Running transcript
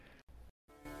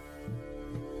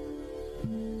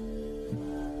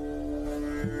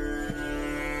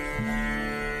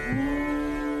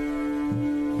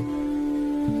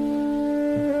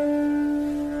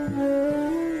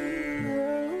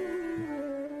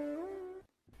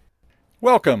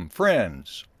Welcome,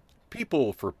 friends,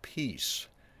 people for peace,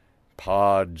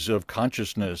 pods of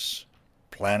consciousness,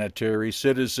 planetary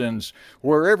citizens,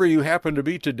 wherever you happen to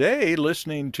be today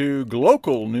listening to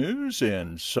local news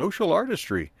and social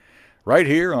artistry, right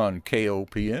here on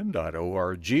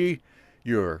KOPN.org,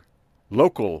 your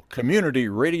local community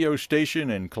radio station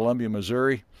in Columbia,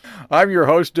 Missouri. I'm your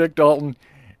host, Dick Dalton,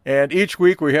 and each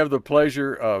week we have the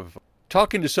pleasure of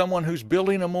talking to someone who's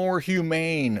building a more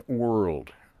humane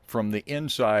world from the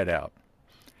inside out.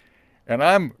 And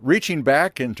I'm reaching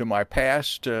back into my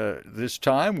past this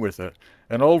time with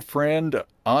an old friend,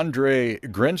 Andre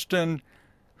Grinston,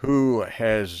 who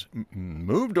has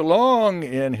moved along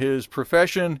in his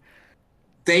profession.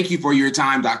 Thank you for your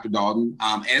time, Dr. Dalton.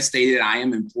 As stated, I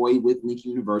am employed with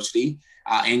Lincoln University,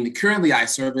 and currently I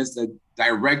serve as the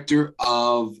Director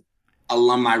of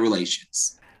Alumni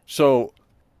Relations. So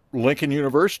Lincoln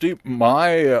University,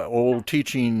 my old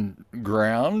teaching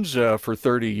grounds for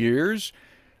 30 years.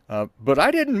 But I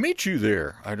didn't meet you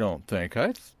there, I don't think.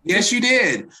 Yes, you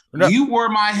did. No. You were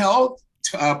my health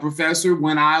professor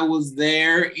when I was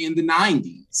there in the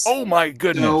 90s. Oh, my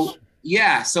goodness.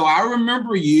 So I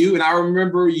remember you, and I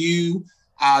remember you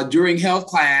during health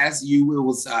class. It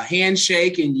was a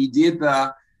handshake, and you did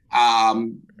the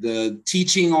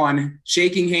teaching on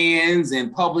shaking hands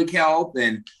and public health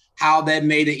and how that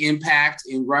made an impact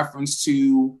in reference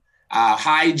to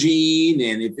hygiene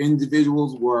and if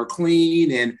individuals were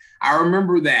clean. And I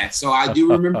remember that. So I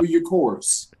do remember your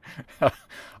course.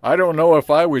 I don't know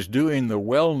if I was doing the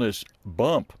wellness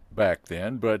bump back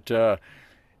then, but no,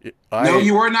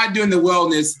 you were not doing the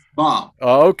wellness bump.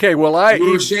 Okay, well,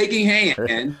 you were shaking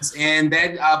hands, and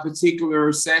that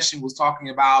particular session was talking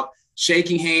about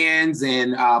shaking hands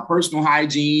and personal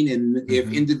hygiene, and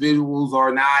if individuals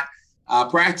are not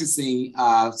practicing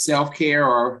self-care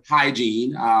or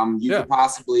hygiene, you could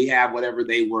possibly have whatever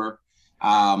they were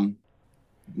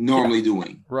normally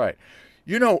doing. Right.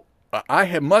 You know,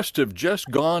 I must have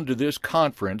just gone to this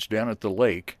conference down at the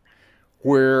lake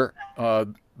where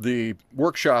the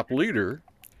workshop leader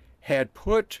had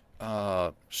put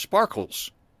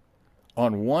sparkles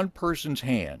on one person's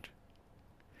hand,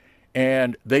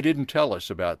 and they didn't tell us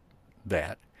about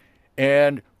that.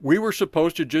 And we were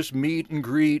supposed to just meet and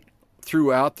greet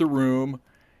throughout the room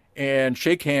and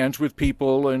shake hands with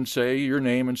people and say your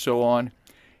name and so on.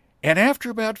 And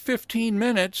after about 15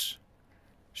 minutes,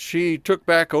 she took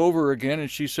back over again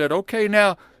and she said, okay,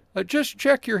 now just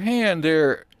check your hand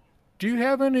there. Do you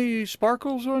have any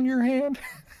sparkles on your hand?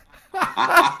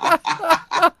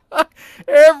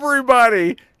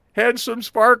 Everybody had some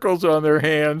sparkles on their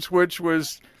hands, which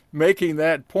was making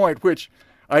that point, which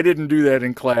I didn't do that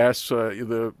in class,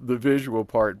 the visual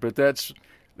part, but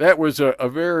that was a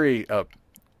very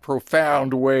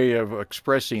profound way of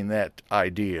expressing that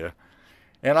idea.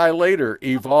 And I later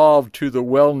evolved to the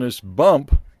wellness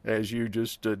bump, as you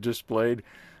just displayed,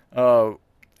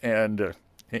 and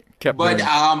kept But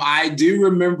I do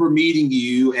remember meeting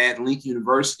you at Lincoln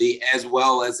University as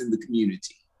well as in the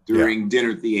community during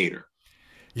dinner theater.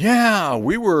 Yeah,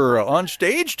 we were on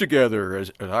stage together,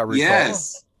 as I recall.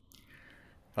 Yes.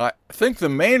 I think the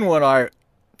main one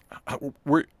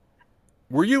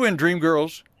Were you in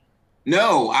Dreamgirls?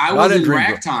 No, I was in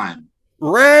Ragtime.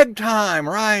 Ragtime,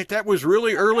 right? That was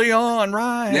really early on,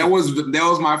 right? That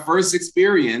was my first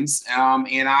experience,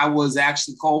 and I was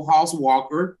actually Cole House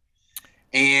Walker,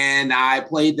 and I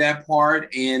played that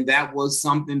part, and that was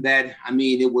something that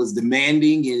it was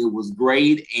demanding and it was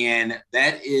great, and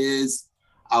that is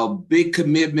a big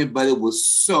commitment, but it was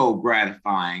so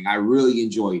gratifying. I really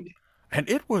enjoyed it, and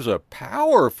it was a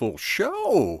powerful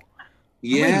show.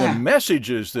 Yeah, the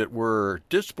messages that were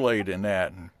displayed in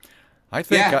that. I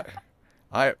think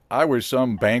I was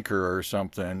some banker or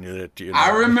something. That I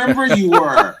remember you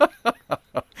were.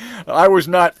 I was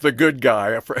not the good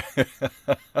guy,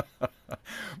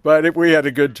 but we had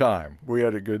a good time.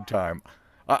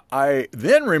 I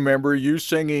then remember you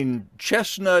singing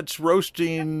 "Chestnuts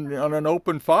Roasting on an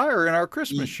Open Fire" in our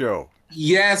Christmas show.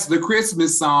 Yes, the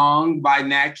Christmas song by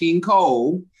Nat King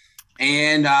Cole.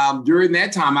 And during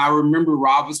that time, I remember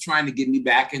Rob was trying to get me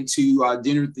back into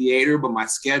dinner theater, but my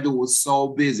schedule was so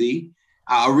busy.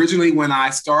 Originally, when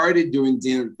I started doing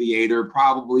dinner theater,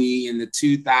 probably in the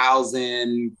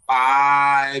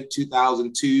 2005,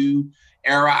 2002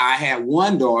 era, I had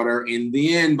one daughter. And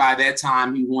then by that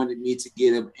time, he wanted me to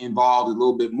get involved a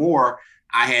little bit more.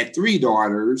 I had three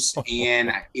daughters,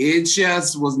 and it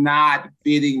just was not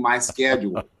fitting my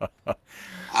schedule.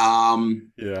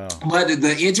 But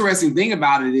the interesting thing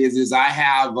about it is I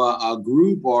have a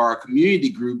group or a community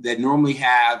group that normally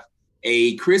have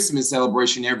a Christmas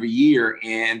celebration every year.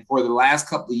 And for the last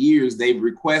couple of years, they've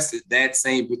requested that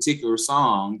same particular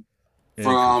song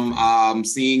from Interesting.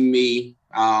 seeing me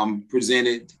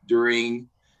presented during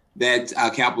that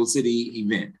Capital City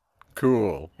event.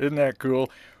 Cool. Isn't that cool?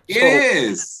 It So,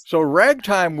 is. so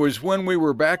ragtime was when we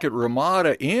were back at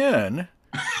Ramada Inn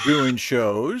doing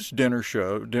shows, dinner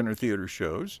theater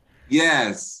shows.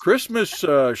 Yes. Christmas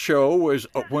show was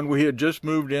when we had just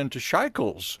moved into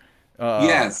Scheichel's. Uh,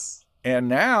 Yes. and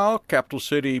now Capital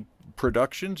City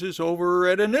Productions is over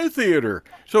at a new theater.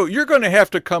 So you're going to have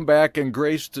to come back and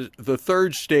grace the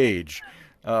third stage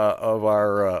of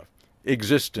our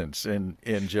existence in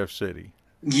Jeff City.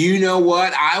 You know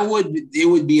what? It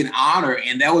would be an honor,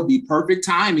 and that would be perfect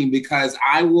timing because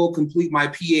I will complete my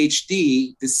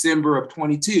PhD December of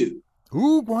 22.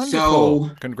 Ooh, wonderful. So,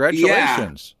 yeah,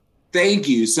 Congratulations. thank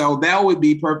you. So that would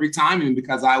be perfect timing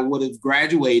because I would have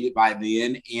graduated by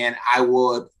then and I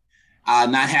would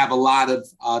not have a lot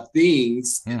of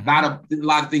things, Mm-hmm. not a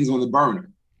lot of things on the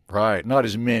burner. Right. Not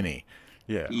as many.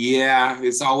 Yeah. Yeah,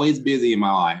 it's always busy in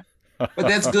my life, but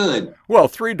that's good. Well,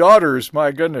 three daughters,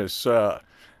 my goodness.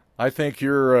 I think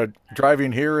you're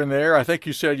driving here and there. I think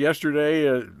you said yesterday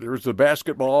there was the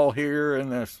basketball here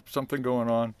and there's something going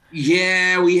on.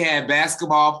 Yeah, we had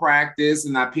basketball practice,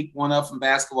 and I picked one up from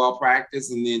basketball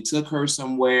practice and then took her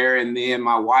somewhere. And then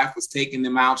my wife was taking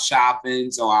them out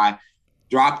shopping. So I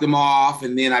dropped them off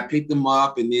and then I picked them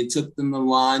up and then took them to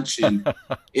lunch. And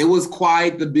it was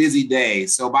quite the busy day.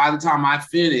 So by the time I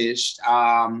finished,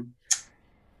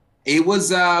 it was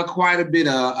quite a bit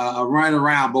of a run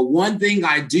around. But one thing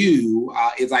I do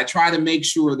is I try to make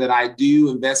sure that I do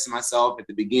invest in myself at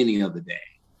the beginning of the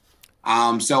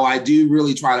day. So I do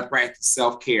really try to practice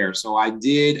self-care. So I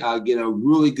did get a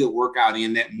really good workout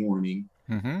in that morning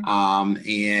Mm-hmm.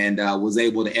 and was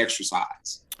able to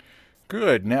exercise.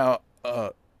 Good. Now,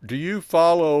 do you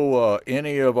follow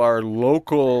any of our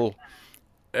local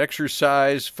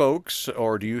exercise folks,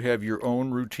 or do you have your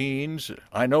own routines?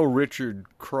 I know Richard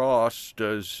Cross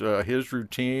does his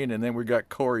routine, and then we got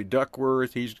Corey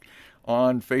Duckworth. He's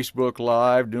on Facebook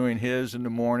Live doing his in the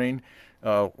morning.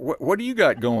 What do you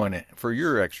got going for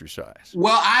your exercise?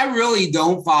 Well, I really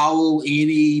don't follow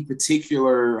any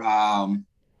particular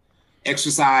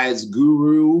exercise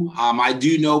guru. I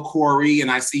do know Corey and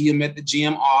I see him at the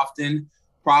gym often,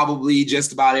 probably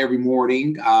just about every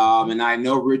morning. And I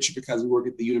know Richard because we work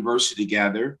at the university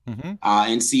together Mm-hmm.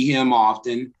 and see him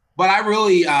often. But I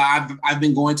really, I've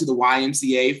been going to the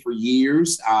YMCA for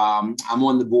years. I'm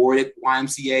on the board at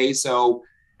YMCA. So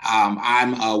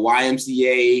I'm a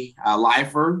YMCA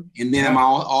lifer. And then I'm Yeah.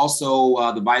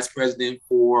 also the vice president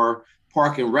for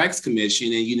Park and Recs Commission.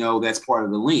 And, you know, that's part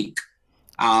of the link.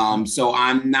 So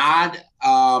I'm not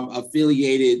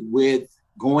affiliated with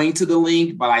going to the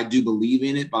link, but I do believe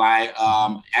in it. But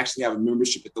I actually have a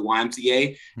membership at the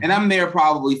YMCA, and I'm there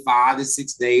probably 5 to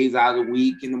 6 days out of the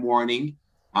week in the morning,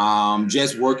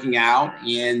 just working out.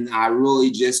 And I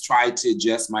really just try to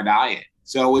adjust my diet.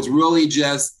 So it's really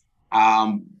just,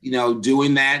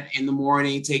 doing that in the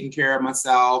morning, taking care of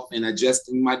myself and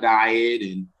adjusting my diet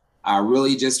and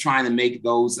really just trying to make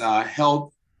those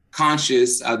health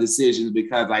conscious decisions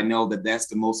because I know that that's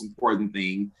the most important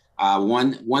thing.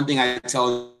 One thing I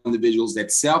tell individuals that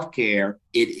self-care,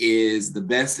 it is the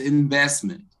best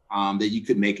investment that you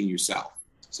could make in yourself.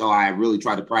 So I really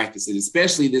try to practice it,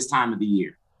 especially this time of the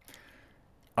year.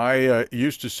 I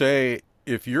used to say,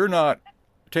 if you're not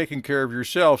taking care of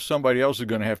yourself, somebody else is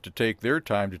going to have to take their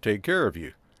time to take care of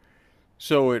you.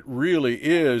 So it really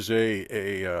is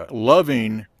a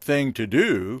loving thing to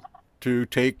do to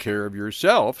take care of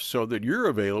yourself so that you're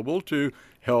available to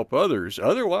help others.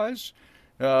 Otherwise,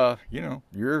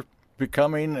 you're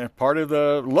becoming a part of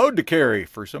the load to carry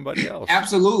for somebody else.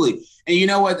 Absolutely. And you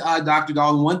know what, Dr.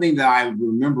 Dalton, one thing that I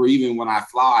remember even when I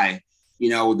fly,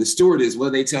 the stewardess, what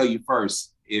do they tell you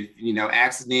first? If,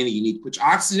 accidentally you need to put your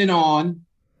oxygen on,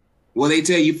 what do they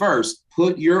tell you first?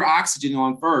 Put your oxygen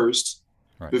on first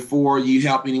Right. before you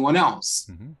help anyone else.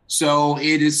 Mm-hmm. So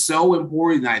it is so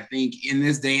important, I think, in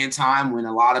this day and time when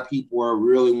a lot of people are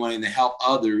really wanting to help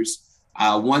others.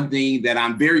 One thing that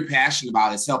I'm very passionate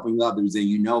about is helping others, and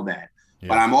you know that. Yeah.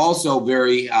 But I'm also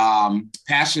very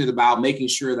passionate about making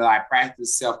sure that I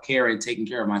practice self-care and taking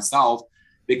care of myself,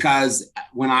 because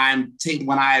when I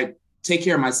take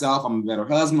care of myself, I'm a better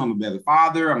husband, I'm a better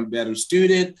father, I'm a better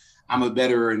student, I'm a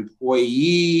better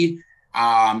employee.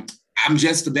 I'm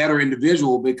just a better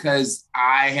individual because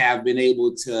I have been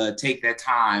able to take that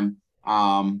time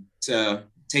to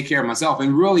take care of myself.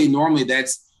 And really, normally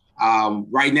that's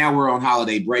right now we're on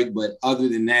holiday break, but other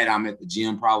than that, I'm at the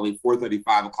gym probably 4:30,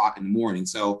 5 o'clock in the morning.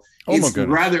 So it's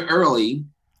rather early,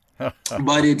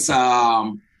 But it's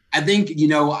I think,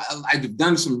 I've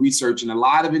done some research, and a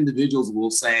lot of individuals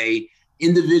will say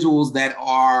individuals that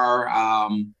are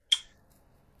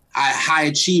high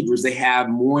achievers, they have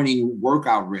morning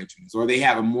workout regimens, or they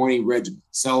have a morning regimen.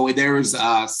 So there's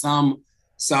some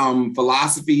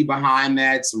philosophy behind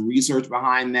that, some research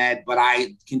behind that, but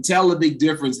I can tell a big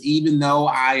difference, even though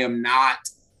I am not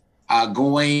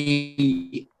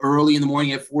going early in the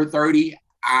morning at 4:30.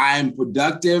 I'm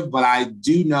productive, but I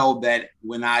do know that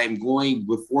when I'm going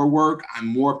before work, I'm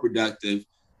more productive,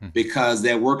 because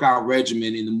that workout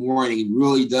regimen in the morning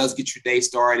really does get your day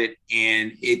started,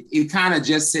 and it kind of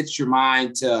just sets your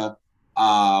mind to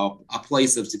a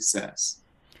place of success.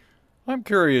 I'm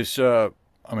curious. I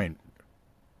mean,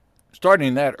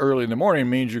 starting that early in the morning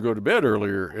means you go to bed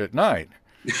earlier at night.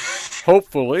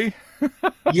 Hopefully.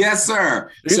 Yes, sir.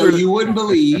 So Either. you wouldn't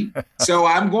believe. So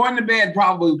I'm going to bed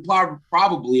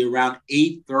probably around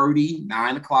 8:30,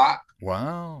 9 o'clock.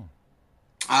 Wow.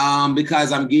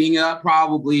 Because I'm getting up,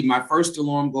 probably my first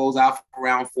alarm goes out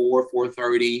around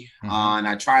 4:30. And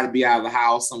I try to be out of the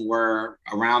house somewhere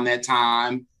around that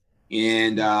time,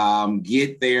 and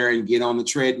get there and get on the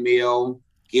treadmill,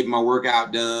 get my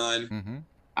workout done.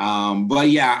 But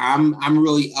yeah, I'm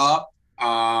really up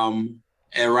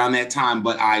at around that time,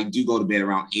 but I do go to bed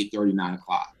around 8:30, 9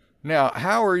 o'clock. Now,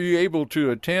 how are you able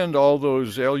to attend all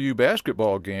those LU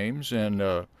basketball games and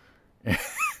and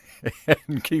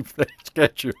keep that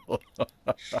schedule?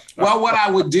 Well, what I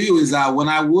would do is when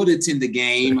I would attend the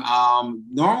game,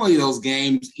 normally those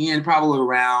games end probably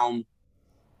around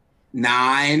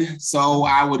 9, so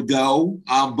I would go,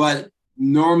 but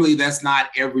normally that's not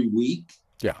every week.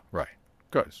 Yeah, right.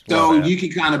 Good. So you can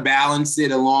kind of balance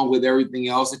it along with everything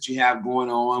else that you have going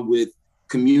on with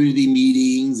community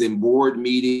meetings and board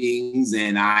meetings.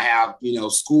 And I have,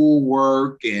 school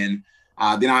work, and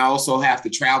then I also have to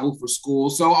travel for school.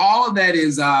 So all of that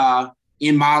is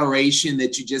in moderation,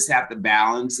 that you just have to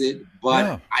balance it.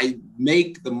 But I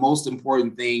make the most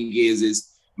important thing is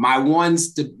my one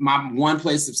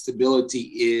place of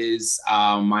stability is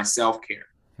my self-care.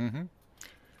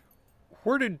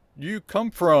 Where did you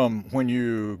come from when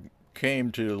you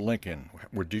came to Lincoln?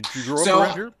 Did you grow up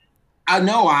around here?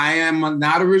 No, I'm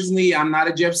not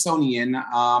a Jeffersonian.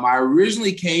 I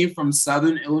originally came from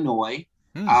Southern Illinois,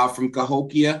 from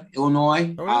Cahokia,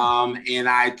 Illinois. And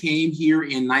I came here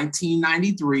in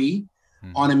 1993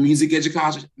 on a music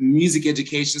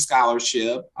education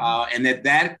scholarship. And at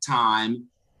that time,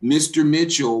 Mr.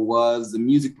 Mitchell was the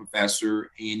music professor,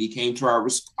 and he came to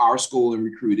our school and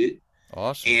recruited.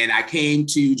 Awesome. And I came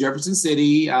to Jefferson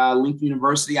City, Lincoln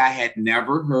University. I had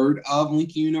never heard of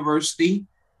Lincoln University.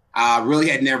 Really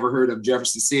had never heard of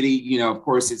Jefferson City. Of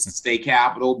course, it's the state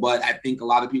capital, but I think a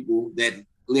lot of people that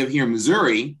live here in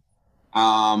Missouri,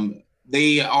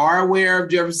 they are aware of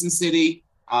Jefferson City.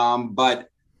 But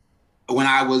when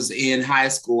I was in high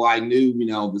school, I knew,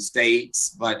 the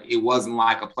states, but it wasn't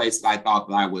like a place that I thought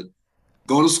that I would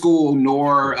go to school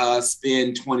nor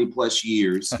spend 20 plus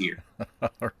years here.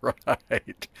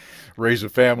 Right. Raise a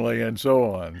family and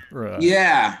so on. Right.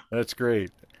 Yeah. That's great.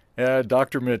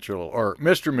 Dr. Mitchell, or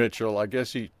Mr. Mitchell, I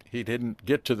guess he didn't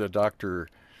get to the doctor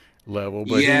level,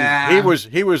 but he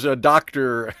was a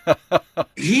doctor.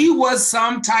 He was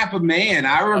some type of man.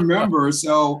 I remember.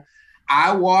 So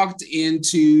I walked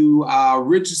into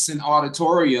Richardson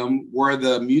Auditorium, where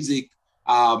the music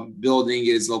building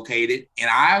is located. And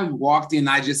I walked in,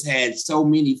 I just had so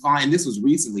many and this was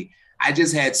recently, I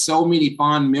just had so many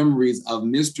fond memories of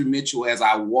Mr. Mitchell. As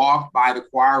I walked by the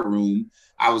choir room,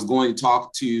 I was going to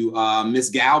talk to Miss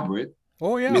Galbraith.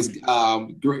 Oh, yeah. Miss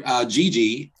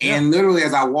Gigi. Yeah. And literally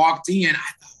as I walked in, I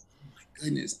thought, oh my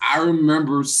goodness, I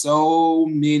remember so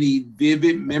many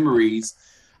vivid memories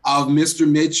of Mr.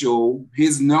 Mitchell,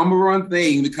 his number one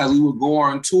thing, because we would go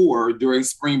on tour during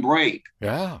spring break.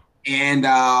 Yeah. And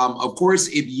of course,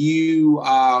 if you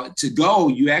to go,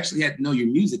 you actually had to know your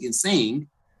music and sing.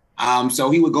 So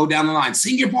he would go down the line,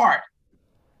 sing your part.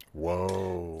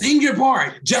 Whoa. Sing your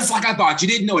part, just like I thought. You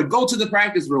didn't know it. Go to the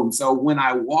practice room. So when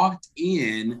I walked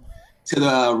in to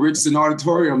the Richardson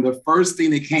Auditorium, the first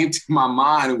thing that came to my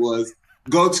mind was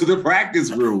go to the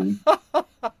practice room.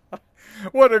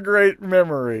 What a great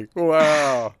memory.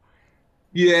 Wow.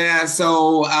 Yeah,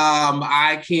 so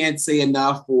I can't say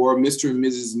enough for Mr. and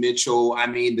Mrs. Mitchell. I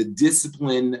mean, the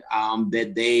discipline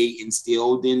that they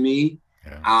instilled in me,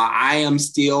 I am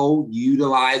still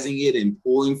utilizing it and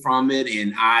pulling from it.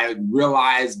 And I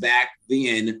realized back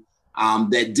then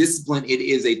that discipline, it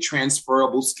is a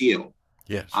transferable skill.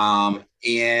 Yes.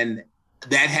 And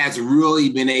that has really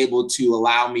been able to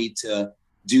allow me to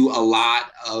do a lot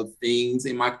of things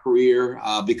in my career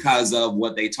because of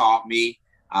what they taught me.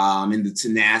 and the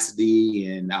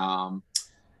tenacity and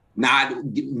not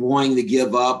wanting to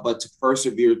give up, but to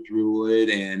persevere through it.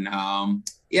 And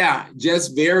yeah,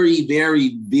 just very,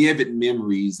 very vivid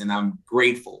memories. And I'm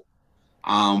grateful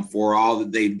for all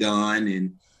that they've done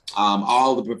and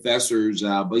all the professors.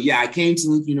 But yeah, I came to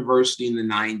Lincoln University in the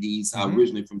 90s,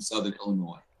 originally from Southern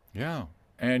Illinois. Yeah.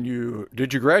 And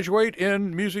did you graduate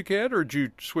in music ed, or did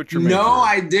you switch your No, major?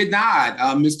 I did not,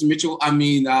 Mr. Mitchell.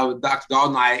 Dr.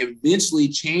 Dalton, I eventually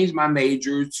changed my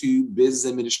major to business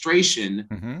administration.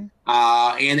 Mm-hmm.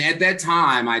 And at that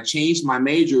time, I changed my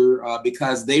major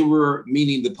because they were,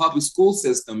 meaning the public school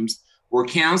systems, were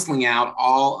canceling out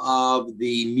all of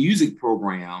the music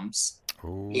programs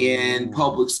in Oh.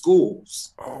 public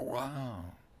schools. Oh, wow.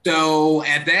 So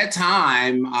at that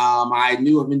time, I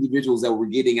knew of individuals that were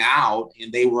getting out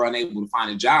and they were unable to find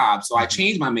a job. So I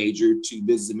changed my major to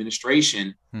business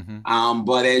administration. Mm-hmm.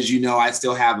 But as you know, I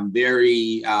still have a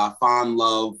very fond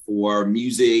love for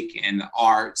music and the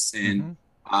arts and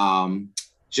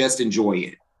just enjoy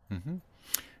it. Mm-hmm.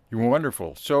 You're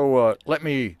wonderful. So let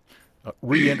me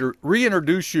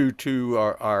reintroduce you to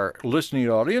our listening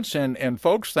audience. And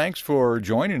folks, thanks for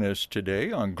joining us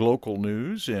today on Global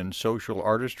News and Social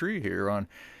Artistry here on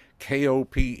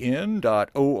KOPN.org,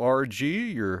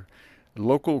 your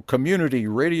local community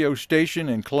radio station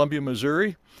in Columbia,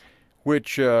 Missouri,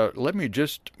 which let me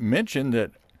just mention that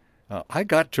I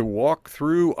got to walk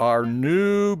through our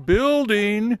new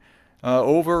building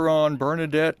over on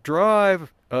Bernadette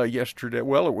Drive yesterday.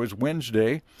 Well, it was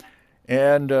Wednesday.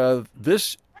 And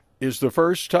this is the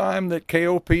first time that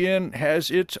KOPN has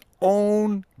its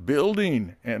own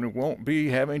building, and it won't be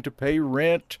having to pay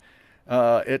rent,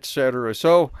 etc.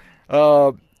 So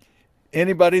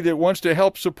anybody that wants to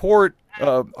help support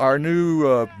our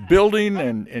new building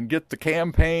and get the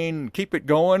campaign, keep it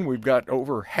going, we've got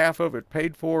over half of it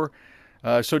paid for.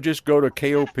 So just go to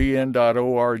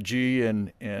kopn.org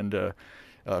and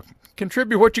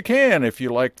contribute what you can if you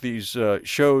like these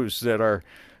shows that are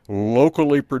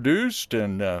locally produced,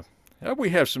 and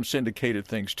we have some syndicated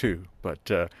things too,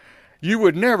 but you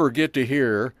would never get to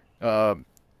hear I'm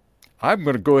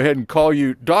going to go ahead and call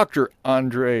you Dr.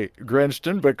 Andre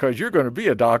Grinston, because you're going to be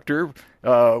a doctor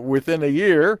within a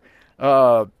year,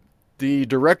 the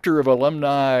director of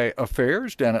alumni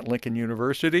affairs down at Lincoln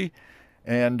University,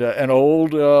 and an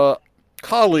old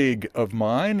colleague of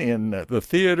mine in the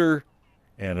theater,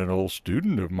 and an old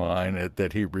student of mine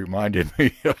that he reminded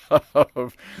me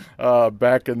of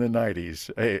back in the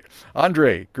 90s. Hey,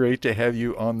 Andre, great to have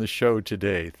you on the show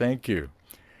today. Thank you.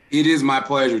 It is my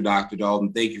pleasure, Dr.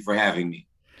 Dalton. Thank you for having me.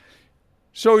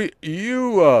 So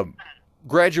you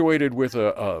graduated with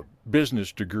a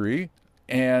business degree,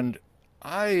 and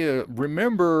I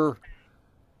remember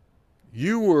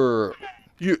you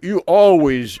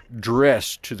always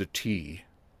dressed to the T.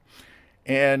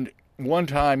 And one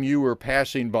time you were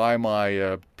passing by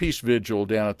my peace vigil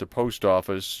down at the post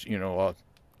office,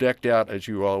 decked out as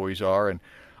you always are, and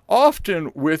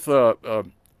often with a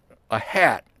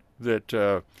hat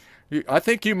that I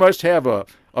think you must have a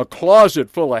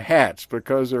closet full of hats,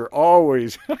 because they're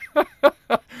always.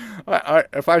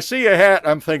 If I see a hat,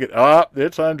 I'm thinking,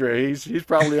 it's Andre. He's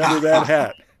probably under that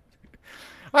hat.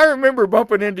 I remember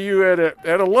bumping into you at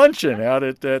a luncheon out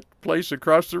at that place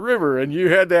across the river, and you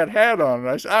had that hat on. And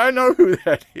I said, I know who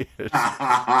that is.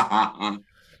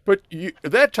 But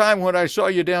that time when I saw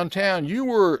you downtown, you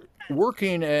were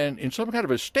working in some kind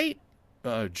of a state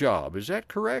job. Is that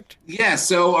correct? Yeah.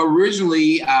 So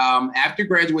originally, after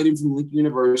graduating from Lincoln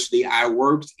University, I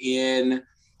worked in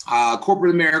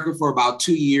corporate America for about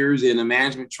 2 years in a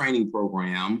management training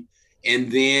program.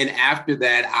 And then after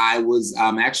that, I was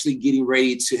actually getting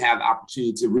ready to have the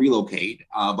opportunity to relocate.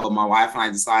 But my wife and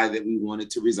I decided that we wanted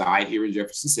to reside here in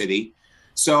Jefferson City.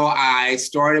 So I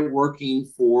started working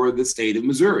for the state of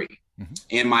Missouri. Mm-hmm.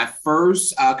 And my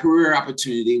first career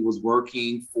opportunity was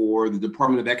working for the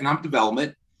Department of Economic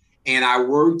Development. And I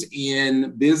worked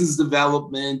in business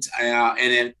development.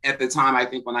 And at the time, I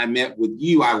think when I met with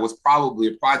you, I was probably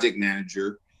a project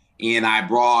manager. And I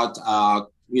brought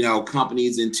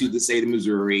companies into the state of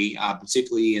Missouri,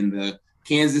 particularly in the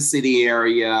Kansas City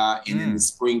area and in the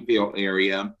Springfield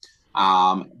area.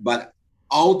 But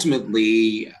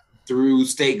ultimately, through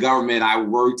state government, I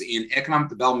worked in economic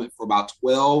development for about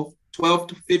 12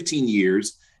 to 15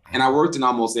 years. And I worked in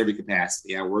almost every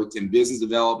capacity. I worked in business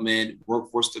development,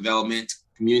 workforce development,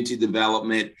 community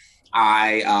development.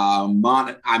 I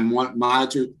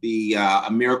monitored the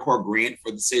AmeriCorps grant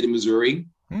for the state of Missouri.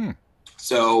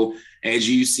 So as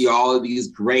you see all of these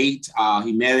great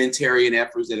humanitarian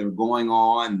efforts that are going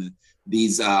on,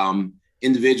 these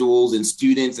individuals and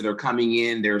students that are coming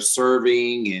in, they're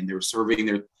serving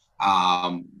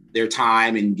their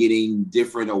time and getting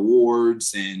different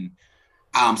awards. And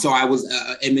so I was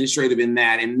administrative in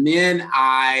that. And then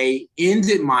I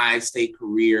ended my state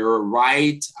career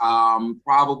right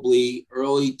probably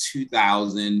early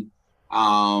 2000.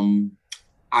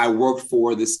 I worked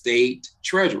for the state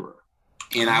treasurer,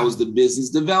 and I was the business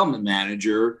development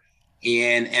manager.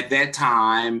 And at that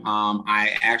time,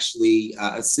 I actually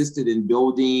assisted in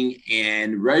building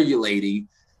and regulating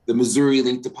the Missouri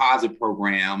Linked Deposit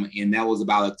Program. And that was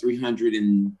about a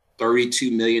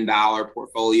 $332 million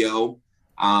portfolio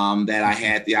that I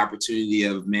had the opportunity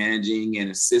of managing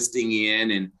and assisting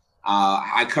in. And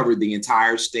I covered the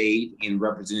entire state and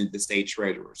represented the state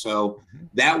treasurer. So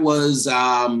that was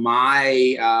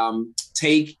my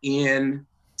take in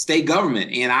state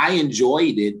government. And I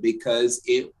enjoyed it because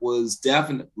it was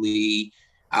definitely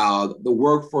the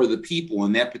work for the people.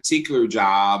 And that particular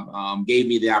job gave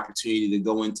me the opportunity to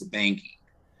go into banking.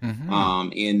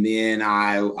 And then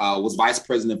I was vice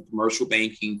president of commercial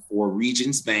banking for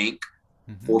Regions Bank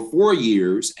for 4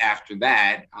 years after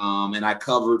that. And I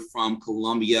covered from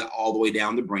Columbia all the way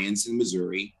down to Branson,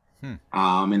 Missouri.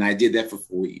 And I did that for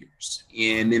 4 years.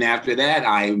 And then after that,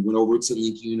 I went over to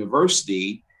Lincoln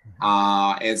University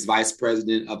as vice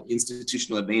president of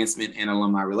institutional advancement and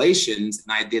alumni relations.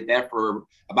 And I did that for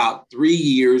about 3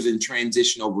 years and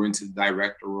transitioned over into the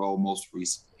director role most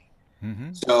recently.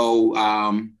 So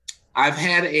I've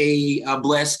had a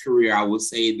blessed career. I would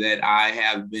say that I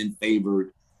have been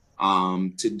favored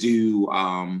to do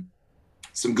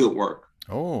some good work.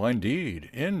 Oh, indeed,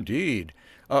 indeed.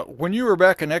 When you were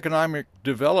back in economic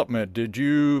development, did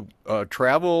you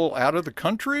travel out of the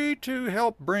country to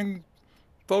help bring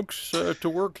folks to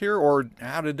work here, or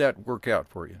how did that work out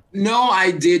for you? No,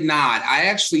 I did not. I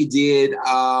actually did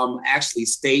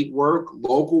state work,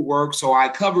 local work. So I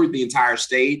covered the entire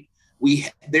state.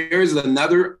 There's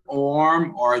another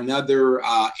arm or another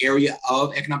area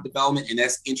of economic development, and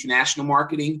that's international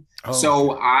marketing.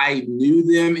 So I knew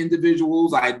them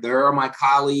individuals. They're my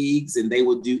colleagues, and they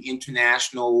would do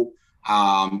international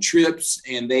trips,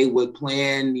 and they would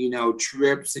plan,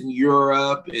 trips in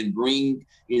Europe and bring,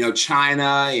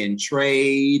 China and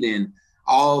trade and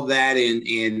all of that,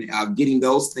 and getting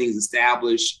those things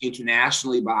established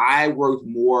internationally. But I worked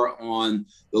more on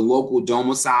the local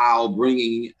domicile,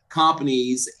 bringing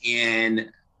companies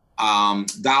and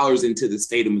dollars into the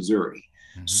state of Missouri.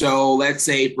 So let's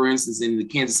say, for instance, in the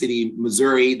Kansas City,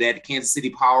 Missouri, that Kansas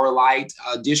City Power Light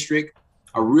District,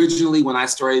 originally when I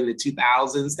started in the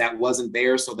 2000s, that wasn't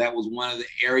there. So that was one of the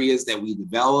areas that we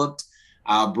developed,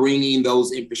 bringing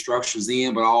those infrastructures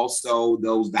in, but also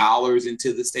those dollars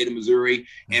into the state of Missouri.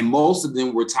 And most of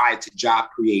them were tied to job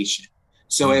creation.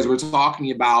 So as we're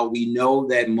talking about, we know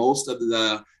that most of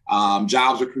the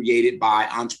jobs are created by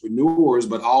entrepreneurs,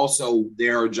 but also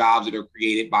there are jobs that are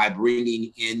created by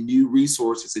bringing in new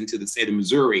resources into the state of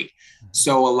Missouri.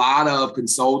 So a lot of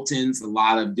consultants, a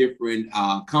lot of different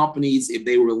companies, if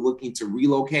they were looking to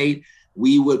relocate,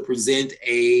 we would present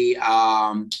a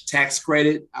tax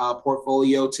credit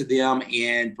portfolio to them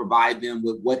and provide them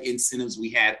with what incentives we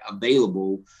had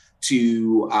available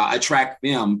to attract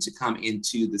them to come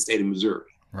into the state of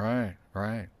Missouri. Right,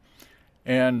 right.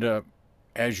 And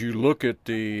as you look at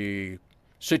the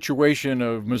situation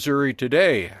of Missouri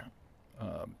today,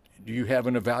 do you have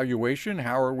an evaluation?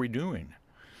 How are we doing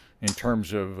in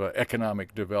terms of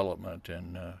economic development?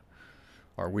 And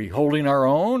are we holding our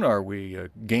own? Are we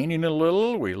gaining a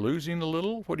little? Are we losing a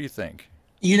little? What do you think?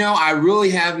 I really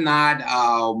have not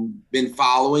been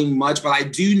following much, but I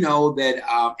do know that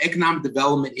economic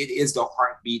development, it is the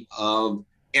heartbeat of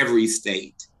every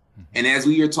state. And as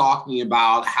we are talking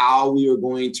about how we are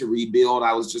going to rebuild,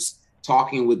 I was just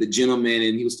talking with a gentleman,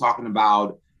 and he was talking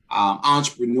about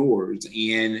entrepreneurs,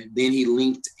 and then he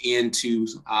linked into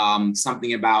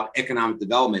something about economic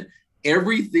development.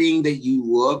 Everything that you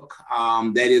look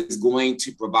that is going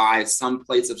to provide some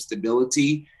place of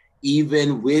stability,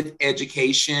 even with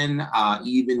education,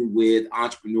 even with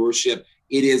entrepreneurship,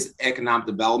 it is economic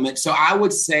development. So I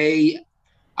would say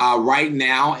right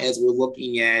now, as we're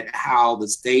looking at how the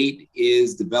state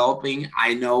is developing,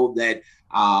 I know that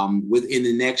within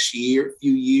the next few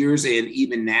years, and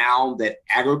even now, that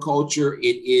agriculture,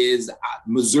 it is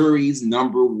Missouri's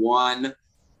number one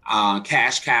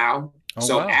cash cow.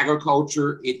 Wow.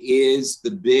 Agriculture, it is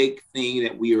the big thing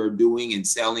that we are doing and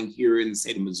selling here in the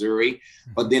state of Missouri.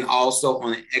 But then also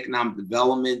on an economic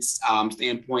development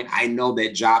standpoint, I know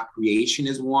that job creation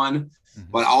is one.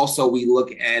 But also we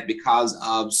look at, because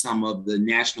of some of the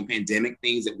national pandemic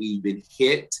things that we've been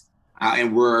hit,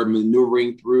 and we're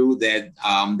maneuvering through that.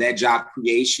 That job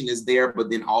creation is there, but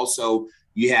then also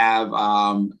you have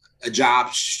a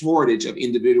job shortage of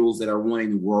individuals that are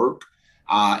wanting to work.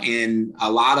 And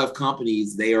a lot of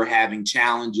companies, they are having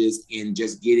challenges in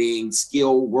just getting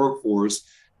skilled workforce,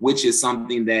 which is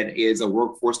something that is a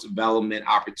workforce development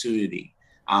opportunity.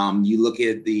 You look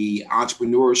at the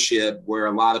entrepreneurship where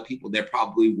a lot of people that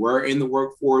probably were in the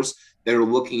workforce that are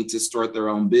looking to start their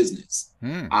own business.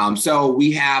 So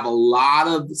we have a lot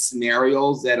of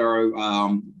scenarios that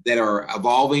are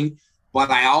evolving, but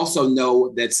I also know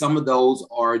that some of those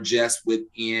are just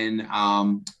within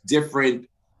different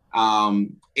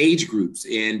age groups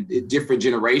and different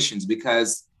generations,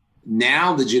 because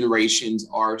now the generations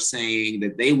are saying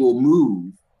that they will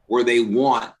move where they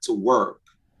want to work.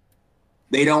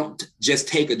 They don't just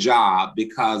take a job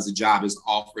because the job is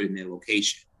offered in their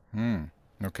location.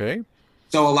 Okay.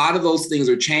 So a lot of those things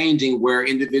are changing where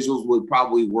individuals would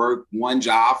probably work one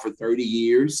job for 30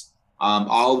 years.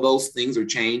 All of those things are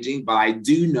changing. But I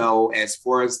do know, as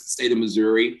far as the state of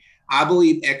Missouri, I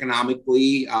believe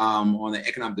economically, on the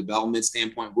economic development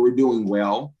standpoint, we're doing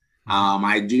well.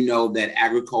 I do know that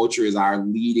agriculture is our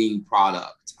leading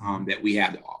product that we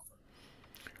have to offer.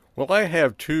 Well, I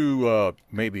have two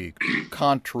maybe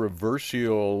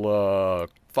controversial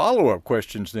follow-up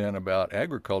questions then about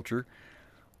agriculture.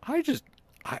 I just,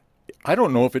 I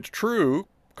don't know if it's true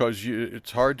because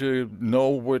it's hard to know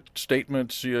what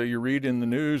statements you read in the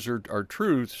news are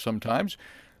truth sometimes.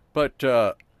 But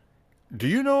do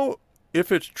you know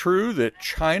if it's true that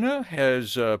China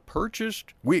has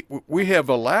purchased? We have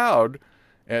allowed,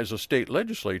 as a state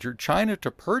legislature, China to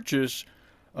purchase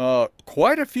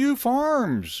quite a few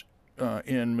farms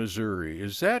in Missouri.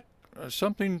 Is that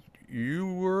something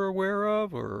you were aware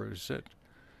of, or is it?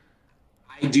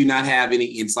 I do not have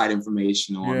any inside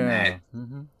information on that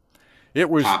It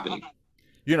was, topic.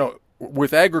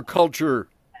 with agriculture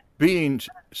being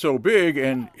so big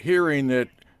and hearing that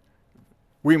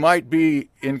we might be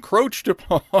encroached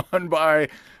upon by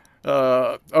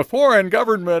a foreign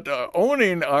government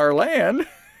owning our land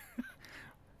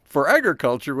for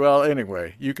agriculture. Well,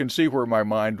 anyway, you can see where my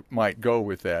mind might go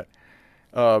with that.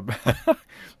 Uh,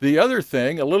 the other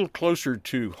thing, a little closer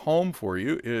to home for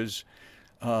you, is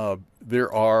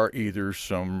there are either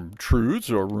some truths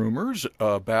or rumors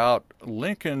about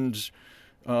Lincoln's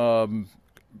devaluing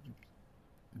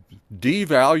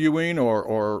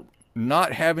or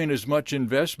not having as much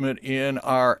investment in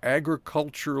our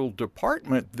agricultural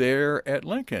department there at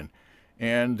Lincoln,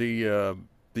 and the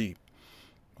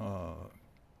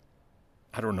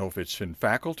I don't know if it's in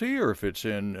faculty or if it's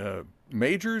in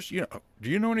majors. Do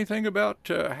you know anything about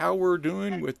how we're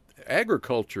doing with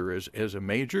agriculture as a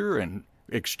major and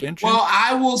extension? Well,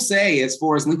 I will say, as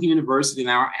far as Lincoln University and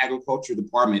our agriculture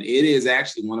department, it is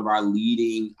actually one of our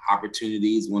leading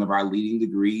opportunities, one of our leading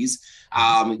degrees.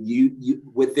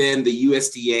 Within the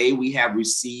USDA, we have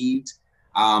received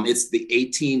it's the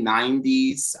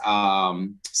 1890s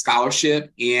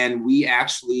scholarship, and we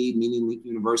actually, meaning Lincoln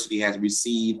University, has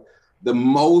received the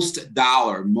most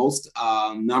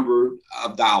number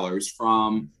of dollars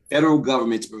from federal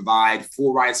government to provide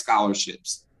full ride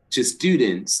scholarships to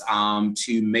students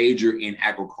to major in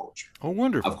agriculture. Oh,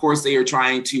 wonderful. Of course, they are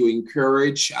trying to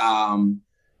encourage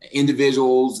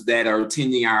individuals that are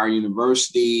attending our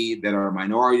university that are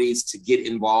minorities to get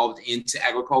involved into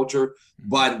agriculture,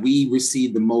 but we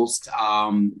receive the most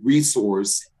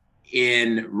resource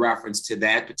in reference to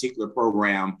that particular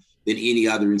program than any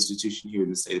other institution here in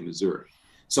the state of Missouri.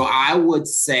 So I would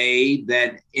say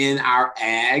that in our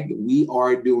ag, we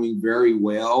are doing very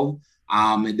well.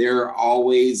 And there are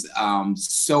always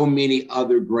so many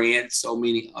other grants, so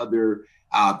many other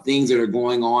things that are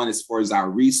going on as far as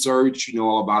our research,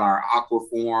 about our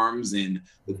aquaforms and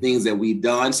the things that we've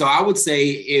done. So I would say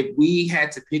if we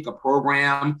had to pick a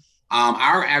program,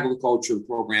 our agriculture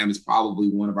program is probably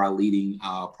one of our leading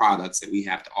products that we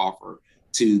have to offer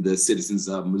to the citizens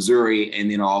of Missouri,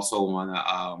 and then also on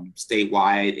a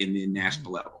statewide and then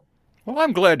national level. Well,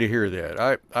 I'm glad to hear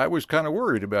that. I was kind of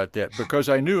worried about that because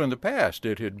I knew in the past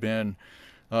it had been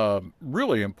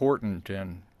really important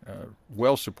and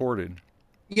well supported.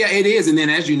 Yeah, it is. And then,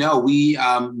 as you know, we,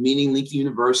 meaning Lincoln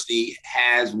University,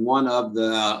 has one of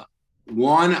a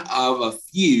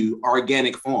few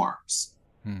organic farms.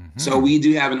 Mm-hmm. So we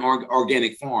do have an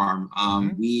organic farm.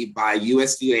 We, by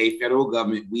USDA, federal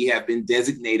government, we have been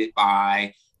designated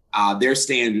by their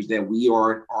standards that we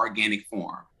are an organic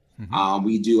farm. Mm-hmm.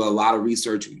 We do a lot of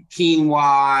research on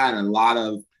quinoa and a lot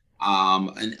of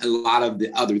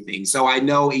the other things. So I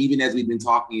know, even as we've been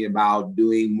talking about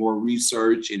doing more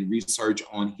research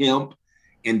on hemp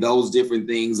and those different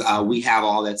things. We have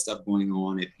all that stuff going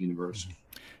on at the university.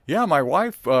 Yeah, my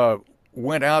wife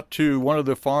went out to one of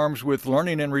the farms with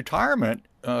Learning and Retirement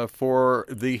for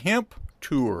the hemp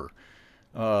tour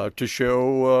to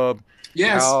show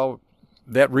Yes. how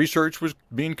that research was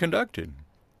being conducted.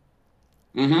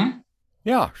 Mm-hmm.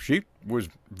 Yeah, she was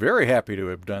very happy to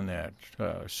have done that.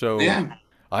 So Yeah.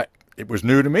 it was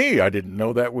new to me. I didn't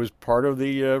know that was part of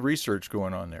the research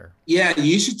going on there. Yeah,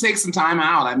 you should take some time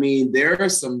out. I mean, there are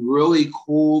some really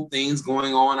cool things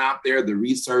going on out there. The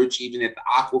research, even at the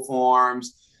aqua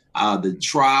farms, the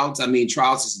trouts. I mean,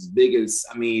 trouts is as big as,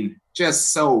 I mean,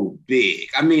 just so big.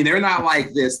 I mean, they're not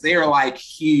like this. They're like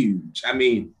huge. I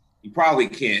mean, you probably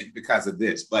can't because of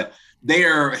this, but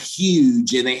they're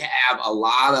huge and they have a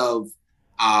lot of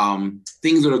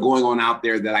things that are going on out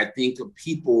there that I think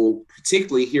people,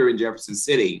 particularly here in Jefferson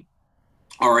City,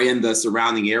 or in the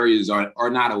surrounding areas are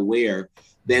not aware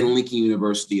that Lincoln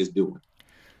University is doing.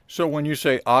 So when you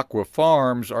say aqua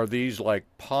farms, are these like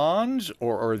ponds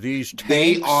or are these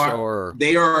They tanks are or?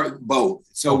 they are both.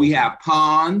 So we have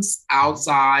ponds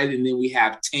outside and then we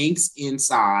have tanks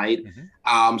inside.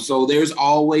 So there's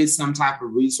always some type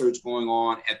of research going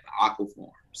on at the aqua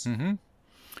farms. Mm-hmm.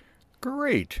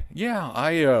 Great. Yeah,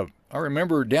 I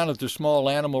remember down at the Small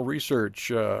Animal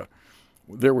Research,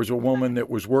 there was a woman that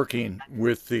was working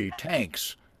with the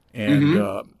tanks and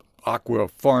Mm-hmm. aqua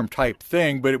farm type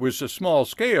thing, but it was a small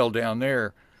scale down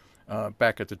there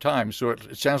back at the time. So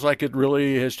it sounds like it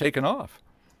really has taken off.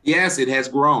 Yes, it has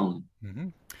grown. Mm-hmm.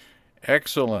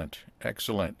 Excellent,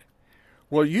 excellent.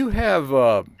 Well, you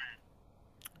have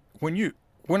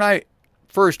when I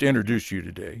first introduced you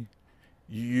today,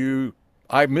 you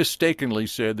I mistakenly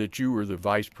said that you were the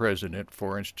vice president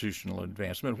for institutional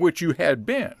advancement, which you had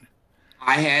been.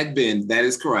 I had been. That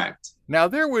is correct. Now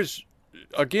there was,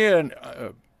 again,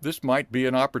 this might be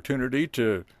an opportunity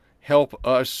to help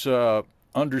us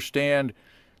understand.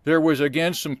 There was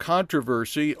again some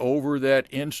controversy over that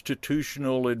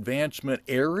institutional advancement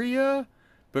area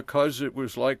because it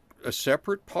was like a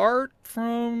separate part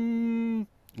from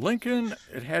Lincoln.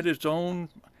 It had its own.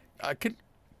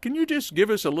 Can you just give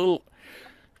us a little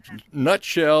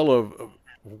nutshell of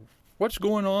what's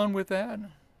going on with that?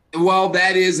 Well,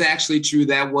 that is actually true.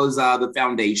 That was the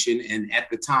foundation. And at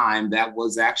the time, that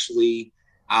was actually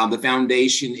the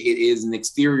foundation. It is an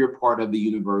exterior part of the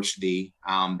university.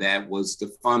 That was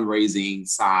the fundraising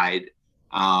side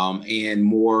and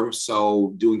more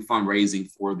so doing fundraising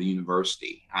for the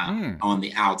university on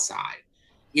the outside.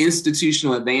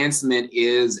 Institutional advancement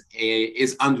is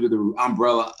under the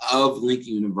umbrella of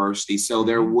Lincoln University. So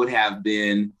there would have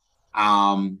been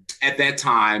at that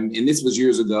time, and this was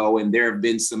years ago, and there have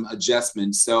been some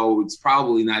adjustments. So it's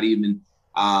probably not even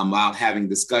about having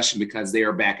discussion because they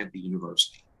are back at the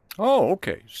university. Oh,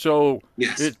 okay. So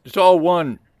yes, it's all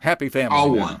one happy family.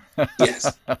 All now. one.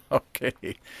 Yes.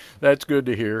 Okay, that's good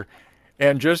to hear.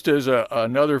 And just as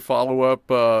another follow-up,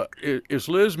 is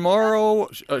Liz Morrow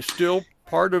still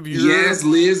part of your? Yes,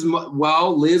 Liz.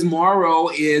 Well, Liz Morrow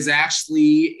is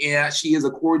actually she is a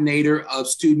coordinator of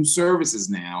student services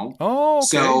now. Oh, okay.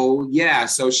 So yeah,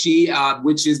 so she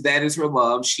that is her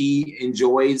love. She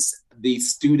enjoys the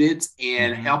students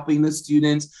and helping the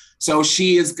students. So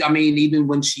she is. I mean, even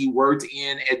when she worked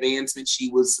in advancement, she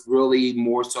was really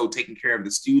more so taking care of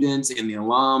the students and the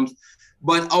alums.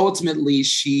 But ultimately,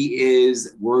 she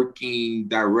is working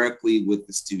directly with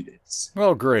the students.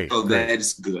 Well, great. So great.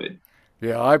 that's good.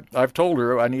 Yeah, I've told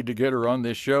her I need to get her on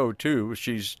this show too.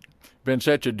 She's been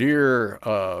such a dear.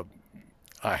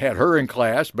 I had her in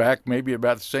class back maybe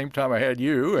about the same time I had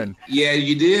you, and yeah,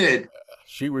 you did.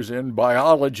 She was in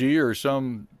biology or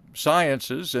some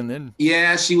sciences, and then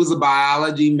she was a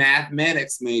biology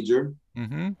mathematics major.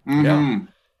 Yeah,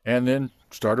 and then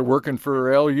started working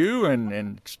for LU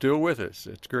and still with us.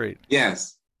 It's great.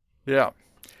 Yes. Yeah.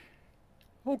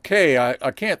 Okay, I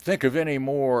can't think of any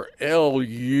more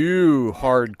LU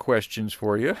hard questions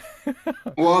for you.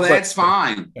 Well, that's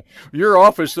fine. Your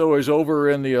office, though, is over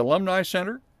in the Alumni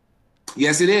Center?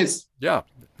 Yes, it is. Yeah,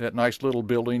 that nice little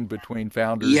building between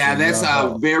Founders. Yeah, and that's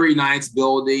a very nice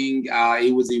building.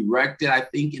 It was erected, I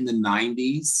think, in the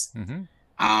 90s.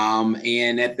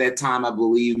 And at that time, I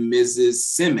believe Mrs.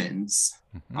 Simmons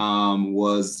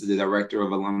was the director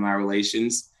of alumni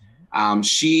relations.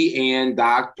 She and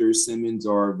Dr. Simmons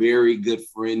are very good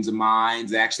friends of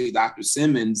mine. Actually, Dr.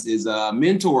 Simmons is a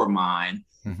mentor of mine.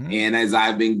 And as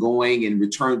I've been going and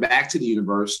returned back to the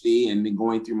university and been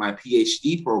going through my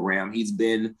PhD program, he's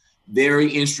been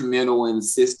very instrumental in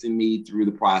assisting me through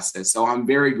the process. So I'm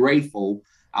very grateful.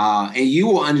 And you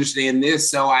will understand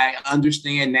this. So I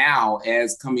understand now,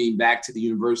 as coming back to the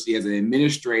university as an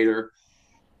administrator,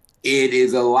 It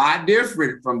is a lot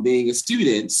different from being a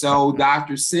student. So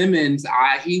Dr. Simmons,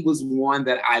 he was one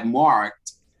that I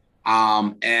marked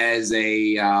as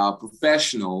a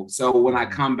professional. So when I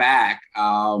come back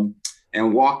and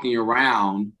walking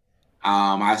around,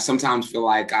 I sometimes feel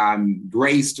like I'm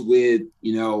graced with,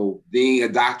 being a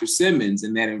Dr. Simmons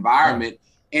in that environment.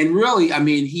 And really, I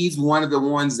mean, he's one of the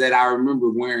ones that I remember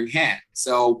wearing hats.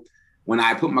 So when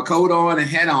I put my coat on and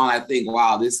hat on, I think,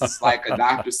 wow, this is like a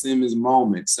Dr. Simmons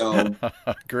moment. So,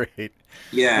 Great.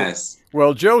 yes.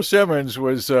 Well, Joe Simmons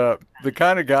was the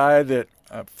kind of guy that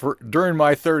during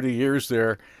my 30 years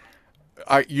there,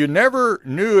 you never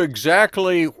knew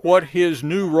exactly what his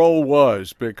new role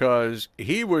was because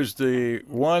he was the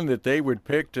one that they would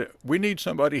pick to, we need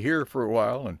somebody here for a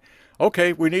while, and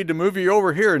okay, we need to move you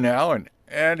over here now,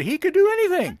 and he could do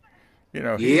anything.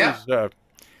 He Yeah. was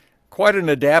quite an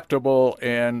adaptable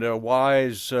and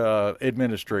wise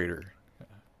administrator.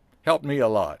 Helped me a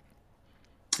lot.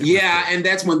 Yeah, and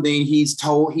that's one thing he's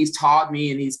taught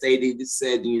me, and he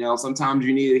said, sometimes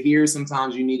you need it here,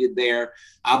 sometimes you need it there.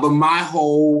 But my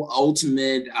whole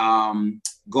ultimate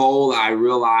goal, I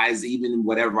realize, even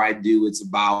whatever I do, it's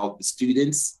about the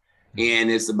students, and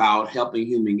it's about helping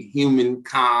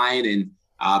humankind, and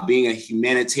being a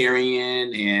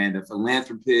humanitarian and a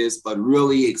philanthropist, but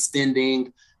really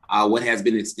extending what has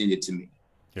been extended to me.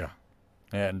 Yeah,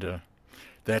 and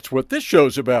that's what this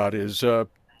show's about, is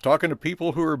talking to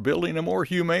people who are building a more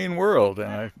humane world,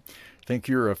 and I think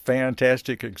you're a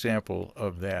fantastic example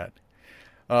of that.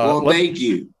 Well, thank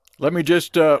you. Let me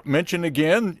just mention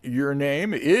again, your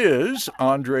name is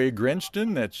Andre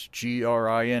Grinston. That's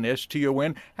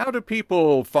Grinston. How do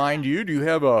people find you? Do you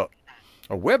have a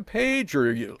web page,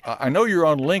 or I know you're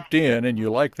on LinkedIn and you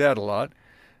like that a lot.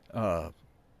 I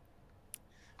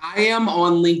am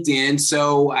on LinkedIn.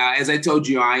 So, as I told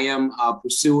you, I am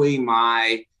pursuing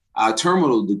my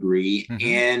terminal degree. Mm-hmm.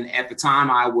 And at the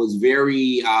time, I was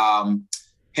very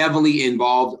heavily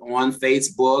involved on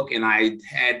Facebook, and I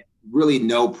had really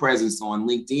no presence on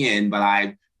LinkedIn, but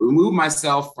I removed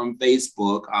myself from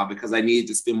Facebook because I needed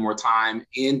to spend more time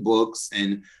in books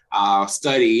and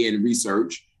study and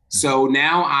research. So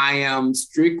now I am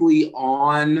strictly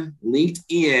on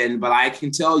LinkedIn, but I can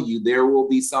tell you there will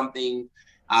be something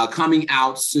coming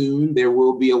out soon. There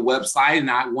will be a website,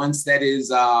 and once that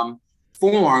is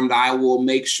formed, I will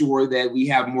make sure that we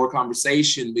have more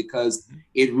conversation, because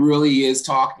it really is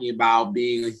talking about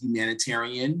being a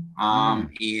humanitarian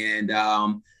and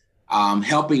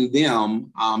helping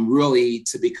them really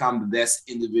to become the best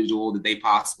individual that they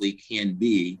possibly can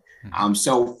be.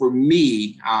 So for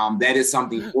me, that is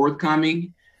something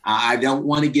forthcoming. I don't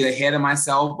want to get ahead of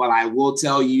myself, but I will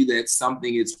tell you that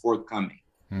something is forthcoming.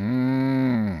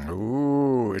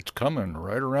 Ooh, it's coming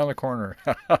right around the corner.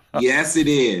 Yes, it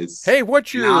is. Hey,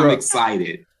 I'm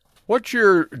excited. What's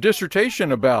your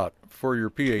dissertation about for your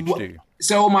PhD?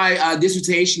 So my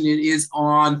dissertation is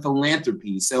on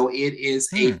philanthropy. So it is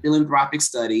a philanthropic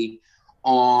study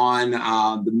on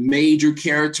the major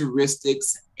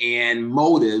characteristics and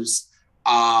motives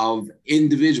of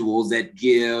individuals that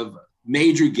give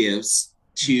major gifts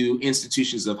to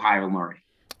institutions of higher learning.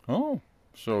 Oh,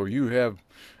 so you have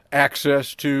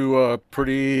access to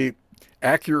pretty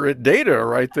accurate data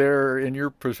right there in your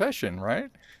profession, right?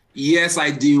 Yes,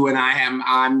 I do. And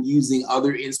I'm using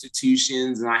other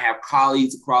institutions, and I have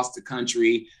colleagues across the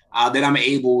country that I'm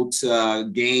able to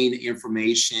gain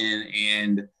information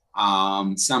and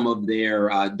some of their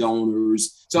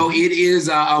donors. So it is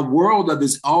a world of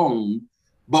its own.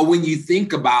 But when you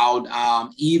think about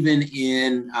even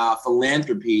in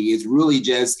philanthropy, it's really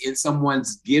just in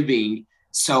someone's giving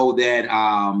so that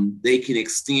they can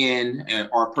extend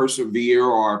or persevere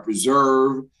or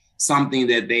preserve something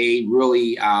that they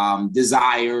really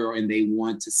desire and they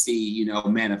want to see,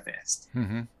 manifest.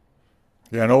 Mm-hmm.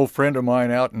 Yeah, an old friend of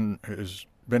mine has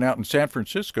been out in San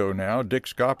Francisco now, Dick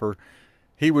Scopper.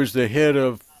 He was the head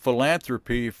of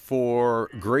philanthropy for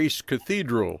Grace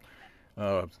Cathedral,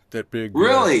 that big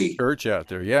church out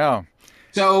there. Yeah.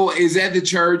 So is that the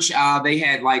church? They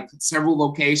had like several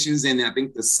locations, and I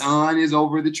think the Sun is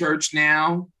over the church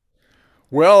now.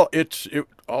 Well,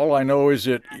 all I know is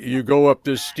that you go up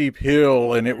this steep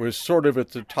hill, and it was sort of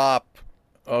at the top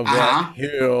of that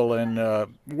hill, and a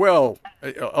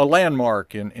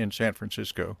landmark in San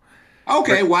Francisco.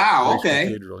 Okay. Wow. Grace Okay.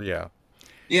 Cathedral, yeah.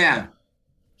 Yeah.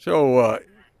 So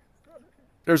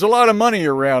there's a lot of money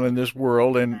around in this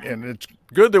world, and it's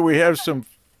good that we have some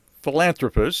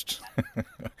philanthropists.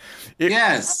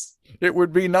 Yes. It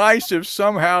would be nice if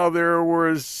somehow there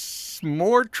was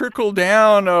more trickle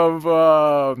down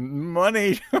of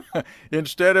money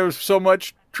instead of so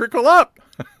much trickle up.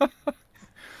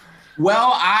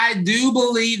 Well, I do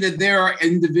believe that there are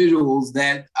individuals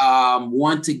that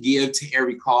want to give to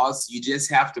every cause. You just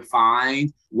have to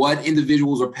find what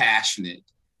individuals are passionate.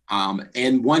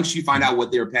 And once you find out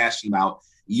what they're passionate about,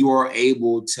 you are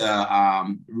able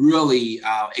to really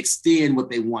extend what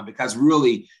they want, because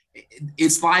really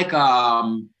it's like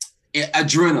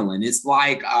adrenaline. It's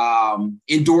like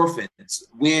endorphins.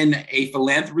 When a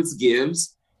philanthropist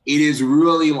gives, it is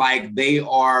really like they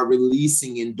are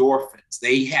releasing endorphins.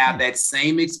 They have that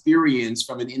same experience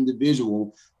from an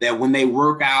individual that when they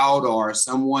work out, or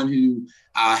someone who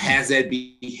has that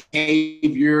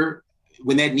behavior,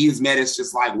 when that need is met, it's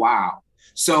just like, wow.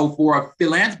 So for a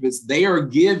philanthropist, they are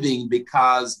giving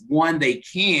because, one, they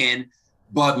can,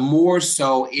 but more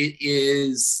so it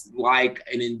is like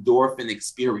an endorphin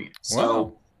experience.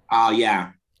 Wow. So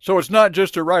yeah. So it's not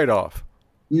just a write-off.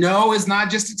 No, it's not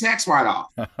just a tax write-off.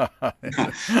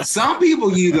 Some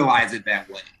people utilize it that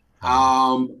way.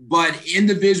 But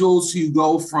individuals who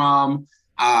go from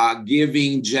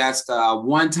giving just a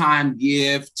one-time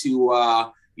gift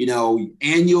to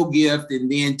annual gift,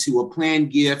 and then to a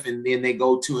planned gift, and then they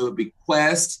go to a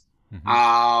bequest,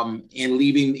 and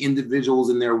leaving individuals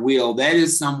in their will. That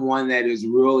is someone that is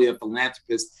really a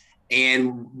philanthropist.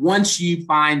 And once you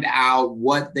find out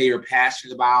what they are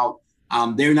passionate about,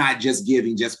 they're not just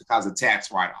giving just because of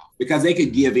tax write-off, because they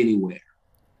could give anywhere.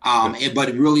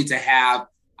 But really to have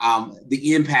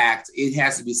the impact, it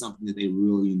has to be something that they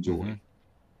really enjoy.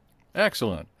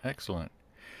 Excellent, excellent.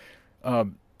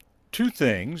 Two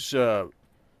things to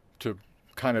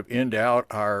kind of end out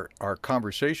our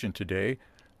conversation today.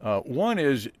 One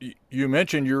is you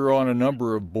mentioned you're on a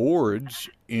number of boards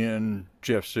in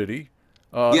Jeff City.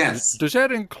 Yes. Does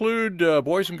that include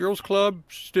Boys and Girls Club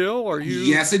still? Are you?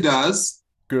 Yes, it does.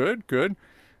 Good, good.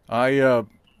 I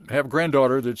have a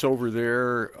granddaughter that's over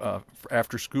there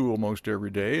after school most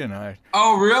every day, and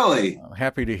Oh, really? I'm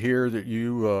happy to hear that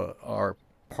you are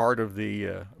part of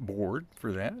the board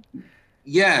for that.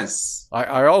 Yes.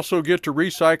 I also get to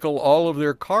recycle all of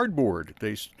their cardboard.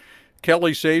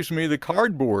 Kelly saves me the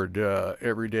cardboard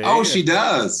every day. Oh, she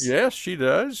does. Yes, she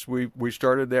does. We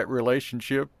started that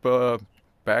relationship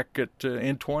back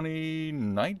in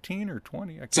 2019 or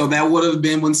 20. So that would have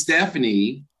been when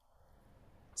Stephanie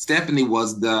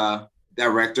was the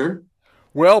director.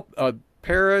 Well,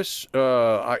 Paris,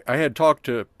 I had talked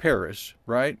to Paris,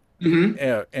 right?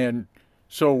 And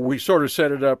so we sort of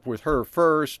set it up with her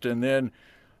first, and then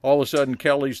all of a sudden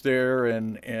Kelly's there,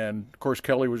 and of course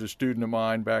Kelly was a student of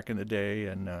mine back in the day,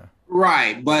 and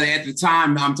Right, but at the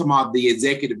time I'm talking about the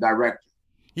executive director.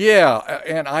 yeah,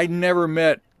 and I never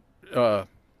met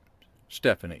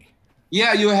Stephanie.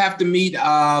 Yeah, you'll have to meet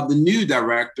the new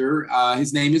director.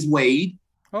 His name is Wade.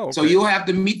 Oh, okay. So you'll have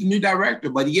to meet the new director.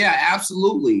 But yeah,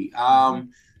 absolutely.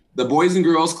 The Boys and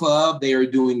Girls Club, they are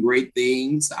doing great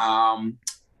things,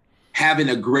 having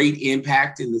a great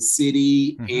impact in the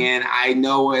city. And I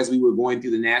know as we were going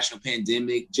through the national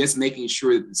pandemic, just making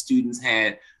sure that the students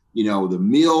had, the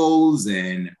meals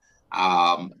and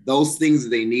those things that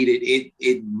they needed,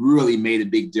 it really made a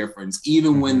big difference.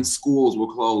 Even when schools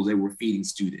were closed, they were feeding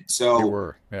students.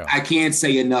 So yeah. I can't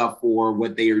say enough for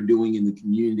what they are doing in the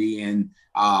community and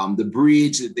the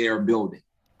bridge that they are building.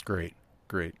 Great,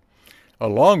 great.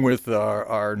 Along with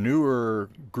our newer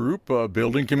group,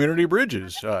 Building Community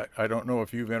Bridges. I don't know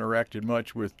if you've interacted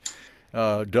much with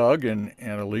Doug and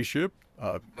Alicia.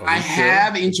 I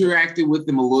have interacted with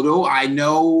them a little. I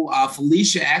know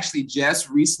Felicia actually just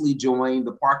recently joined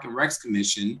the Park and Recs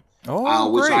Commission,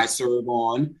 which I serve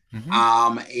on.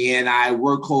 And I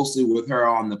work closely with her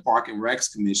on the Park and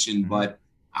Recs Commission. But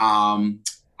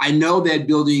I know that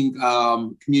Building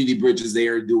Community Bridges, they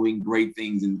are doing great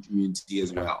things in the community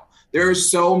as well. There are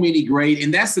so many great,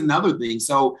 and that's another thing.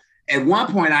 So at one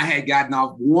point I had gotten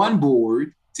off one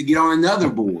board to get on another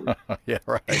board. Yeah,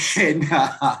 right. And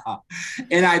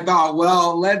I thought,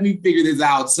 well, let me figure this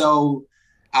out. So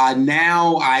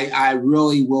now I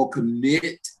really will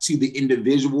commit to the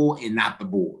individual and not the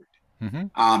board,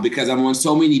 because I'm on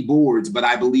so many boards, but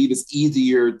I believe it's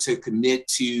easier to commit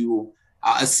to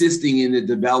assisting in the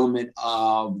development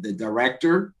of the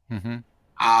director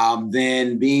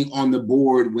than being on the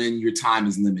board when your time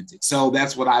is limited. So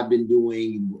that's what I've been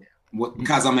doing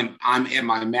because I'm at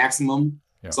my maximum.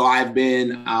 Yeah. So I've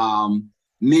been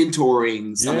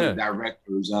mentoring some of the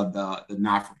directors of the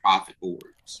not-for-profit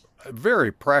boards. A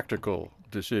very practical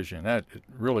decision. That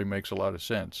really makes a lot of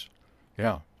sense.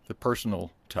 Yeah, the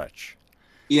personal touch.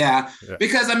 Yeah,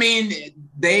 because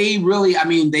they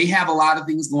have a lot of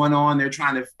things going on. They're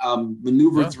trying to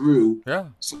maneuver through. Yeah.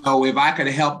 So if I could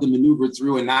help them maneuver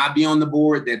through and not be on the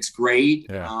board, that's great.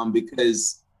 Yeah.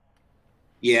 Because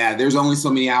Yeah, there's only so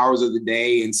many hours of the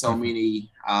day and so Mhm. many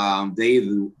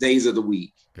days of the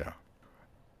week. Yeah.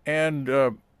 And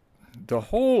the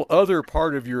whole other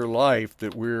part of your life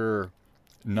that we're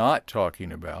not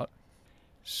talking about,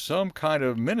 some kind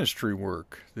of ministry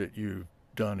work that you've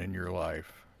done in your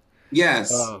life.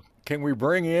 Yes, Can we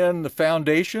bring in the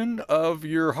foundation of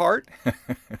your heart?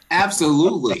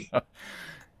 absolutely.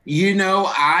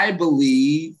 I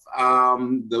believe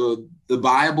the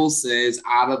Bible says,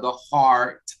 "Out of the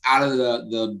heart, out of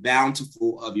the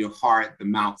bountiful of your heart, the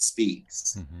mouth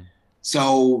speaks." Hmm.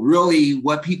 So really,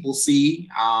 what people see,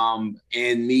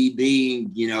 and me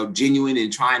being, genuine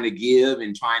and trying to give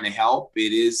and trying to help,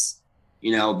 it is,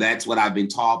 that's what I've been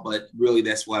taught. But really,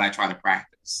 that's what I try to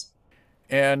practice.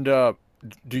 And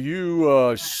do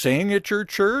you sing at your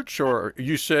church, or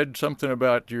you said something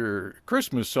about your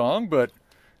Christmas song? But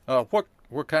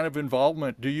what kind of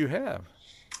involvement do you have?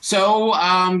 So,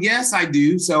 yes, I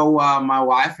do. So, my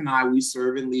wife and I, we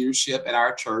serve in leadership at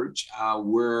our church.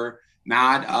 We're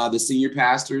not the senior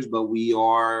pastors, but we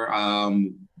are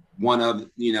one of,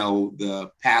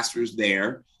 the pastors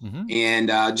there, Hmm.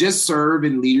 and just serve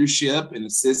in leadership and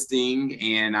assisting,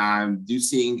 and do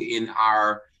sing in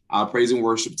our praise and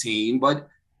worship team. But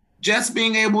just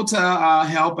being able to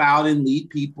help out and lead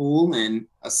people and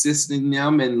assisting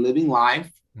them and living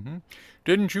life. Hmm.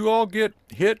 Didn't you all get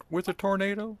hit with a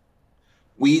tornado?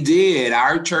 We did.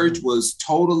 Our church Mm. was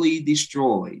totally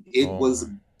destroyed. It Oh was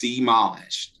my.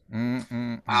 demolished.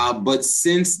 Mm-mm-mm. But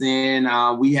since then,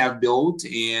 we have built,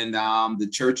 and the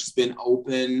church has been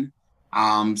open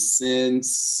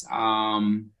since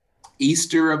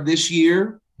Easter of this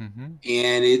year, Hmm.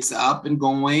 and it's up and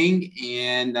going.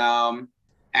 And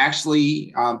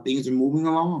actually, things are moving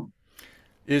along.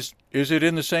 Is it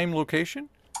in the same location?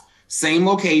 Same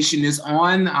location is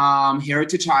on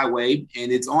Heritage Highway,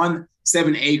 and it's on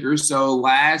 7 acres. So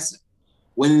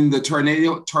when the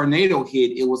tornado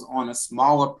hit, it was on a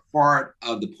smaller part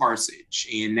of the parsonage,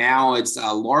 and now it's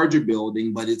a larger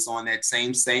building, but it's on that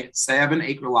same 7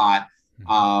 acre lot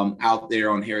Hmm. out there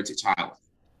on Heritage Highway.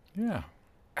 Yeah.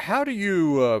 How do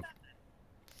you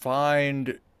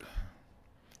find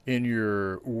in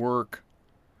your work?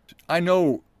 I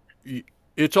know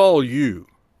it's all you,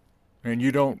 and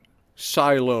you don't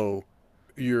silo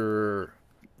your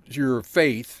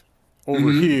faith over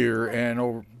Mm-hmm. here and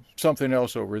over something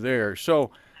else over there.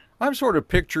 So I'm sort of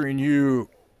picturing you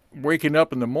waking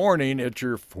up in the morning at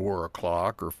your 4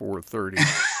 o'clock or 4:30,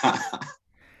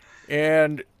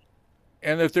 and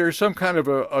that there's some kind of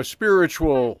a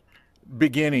spiritual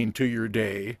beginning to your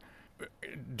day.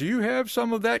 Do you have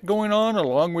some of that going on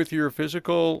along with your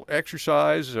physical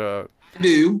exercise? I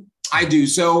do. I do.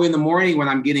 So in the morning when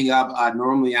I'm getting up,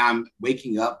 normally I'm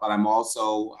waking up, but I'm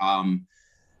also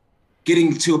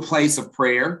getting to a place of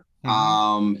prayer.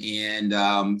 Mm-hmm.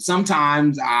 And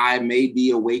sometimes I may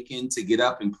be awakened to get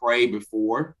up and pray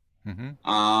before.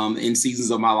 Mm-hmm. In seasons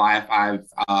of my life,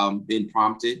 I've been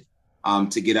prompted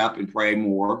to get up and pray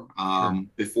more Sure.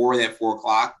 before that 4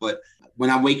 o'clock. But when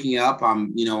I'm waking up,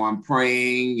 I'm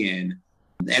praying, and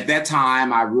at that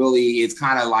time, it's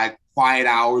kind of like quiet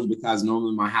hours because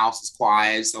normally my house is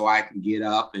quiet, so I can get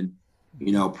up and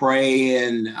Mm-hmm. pray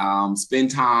and spend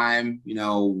time,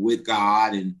 with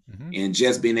God, and Mm-hmm.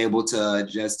 just being able to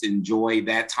just enjoy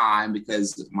that time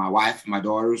because my wife and my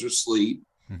daughters are asleep,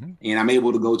 Mm-hmm. and I'm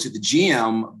able to go to the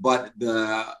gym. But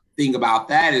the thing about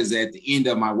that is at the end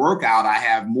of my workout, I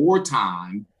have more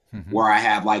time Mm-hmm. where I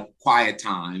have like quiet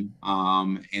time,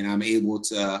 and I'm able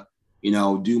to,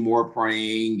 do more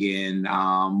praying and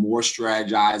more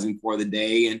strategizing for the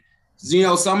day. And,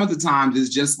 some of the times it's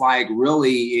just like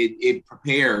really it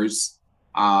prepares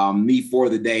me for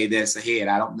the day that's ahead.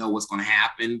 I don't know what's going to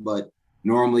happen, but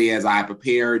normally as I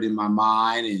prepared in my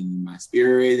mind and my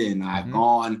spirit and I've Mm-hmm.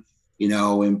 gone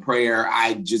in prayer,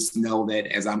 I just know that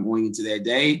as I'm going into that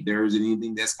day, there isn't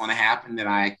anything that's going to happen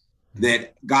Mm-hmm.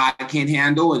 that God can't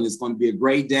handle, and it's going to be a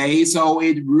great day. So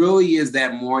it really is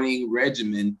that morning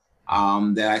regimen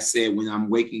that I said when I'm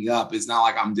waking up. It's not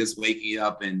like I'm just waking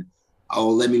up and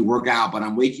let me work out, but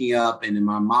I'm waking up and in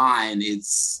my mind,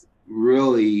 it's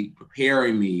really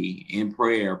preparing me in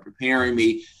prayer, preparing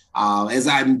Mm-hmm. me as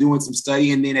I'm doing some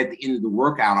study, and then at the end of the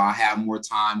workout, I'll have more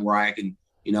time where I can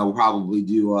probably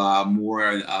do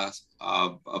more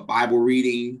Bible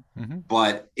reading, Mm-hmm.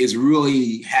 but it's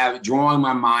really drawing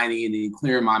my mind in and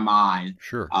clearing my mind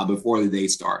Sure. before the day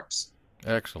starts.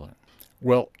 Excellent.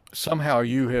 Well, somehow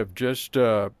you have just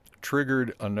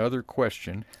triggered another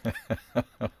question,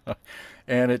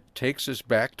 and it takes us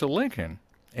back to Lincoln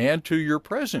and to your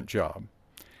present job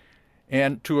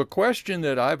and to a question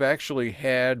that I've actually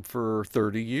had for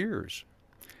 30 years.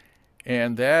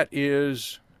 and that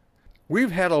is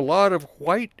we've had a lot of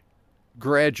white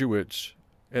graduates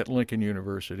at Lincoln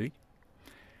University,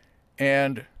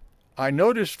 and I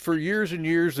noticed for years and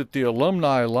years that the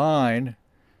alumni line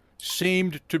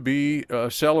seemed to be a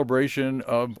celebration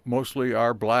of mostly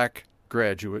our black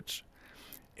graduates.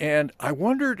 And I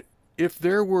wondered if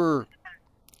there were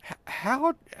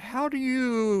how do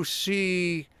you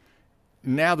see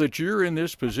now that you're in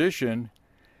this position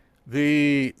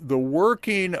the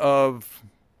working of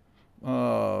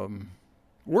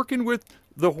working with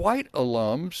the white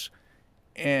alums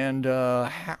and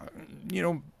how,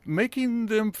 making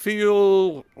them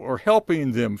feel or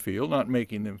helping them feel, not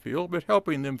making them feel, but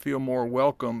helping them feel more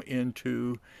welcome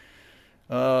into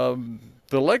the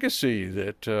legacy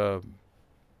that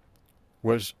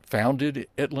was founded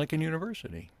at Lincoln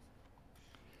University.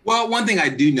 Well, one thing I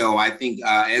do know, I think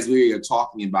as we are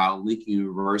talking about Lincoln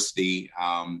University,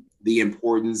 the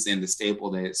importance and the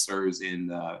staple that it serves in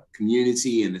the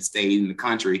community and the state and the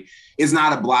country is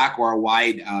not a black or a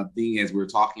white thing as we're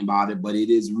talking about it, but it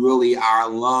is really our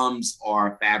alums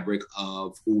are a fabric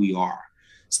of who we are.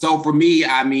 So for me,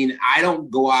 I mean, I don't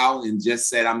go out and just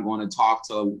said I'm going to talk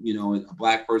to, a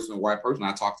black person or white person.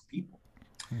 I talk to people.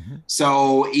 Mm-hmm.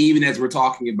 So even as we're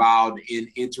talking about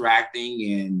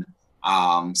interacting and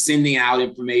sending out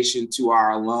information to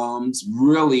our alums.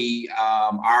 Really,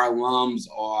 our alums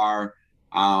are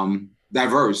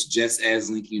diverse, just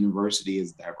as Lincoln University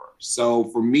is diverse. So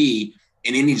for me,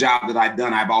 in any job that I've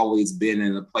done, I've always been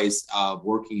in a place of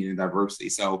working in diversity.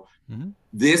 So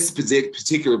this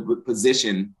particular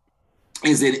position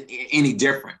isn't any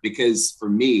different because for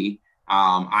me,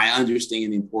 I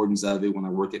understand the importance of it when I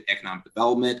worked at economic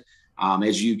development.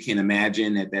 As you can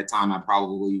imagine, at that time, I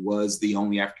probably was the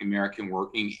only African-American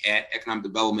working at economic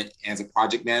development as a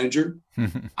project manager.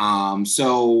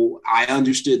 So I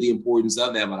understood the importance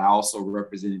of that, but I also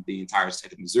represented the entire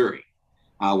state of Missouri.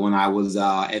 When I was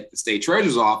at the state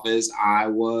treasurer's office, I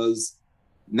was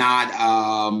not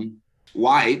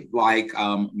white like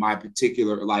my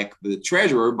particular, like the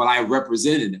treasurer, but I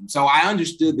represented him. So I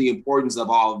understood the importance of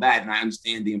all of that, and I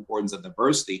understand the importance of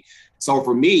diversity. So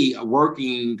for me,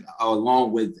 working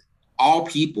along with all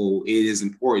people, it is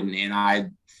important.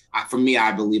 And for me,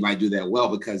 I believe I do that well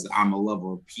because I'm a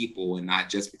lover of people and not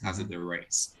just because of their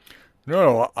race.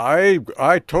 No,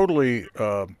 I totally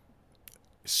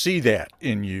see that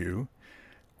in you.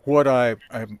 What I'm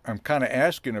kind of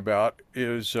asking about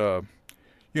is,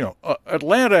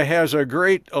 Atlanta has a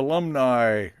great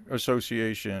alumni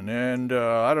association, and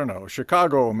I don't know,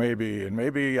 Chicago maybe, and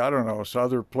maybe, I don't know, some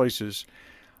other places.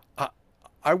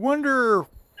 I wonder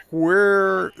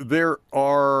where there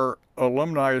are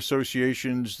alumni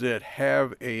associations that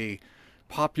have a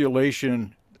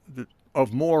population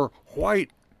of more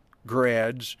white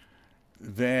grads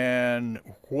than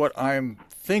what I'm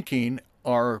thinking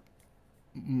are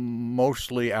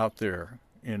mostly out there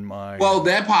in my... Well,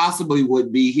 that possibly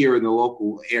would be here in the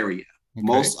local area. Okay.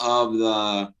 Most of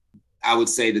I would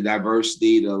say the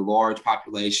diversity, the large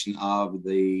population of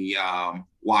the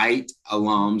white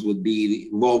alums would be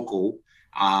local.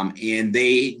 And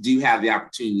they do have the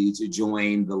opportunity to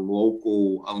join the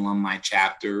local alumni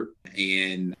chapter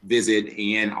and visit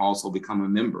and also become a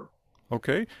member.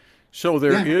 Okay. So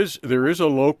there is a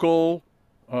local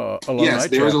alumni chapter. Yes,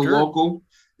 there's a local.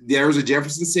 There's a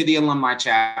Jefferson City alumni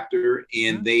chapter,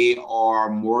 and they are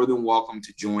more than welcome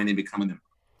to join and become a member.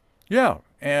 Yeah.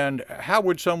 And how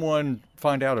would someone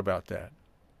find out about that?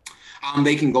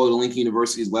 They can go to Lincoln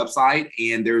University's website,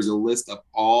 and there's a list of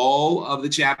all of the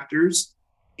chapters,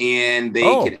 and they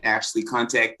can actually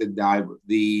contact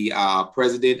the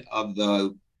president of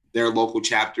their local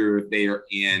chapter if they are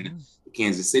in the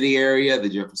Kansas City area, the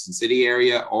Jefferson City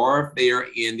area, or if they are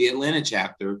in the Atlanta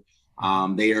chapter.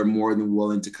 They are more than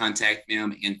willing to contact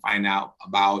them and find out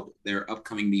about their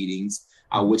upcoming meetings,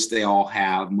 which they all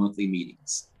have monthly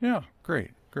meetings. Yeah,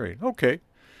 great. Okay.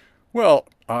 Well,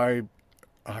 I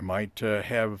might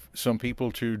have some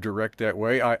people to direct that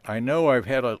way. I know I've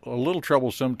had a little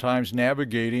trouble sometimes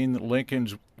navigating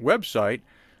Lincoln's website,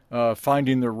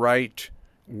 finding the right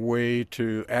way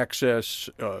to access,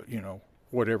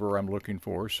 whatever I'm looking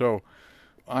for. So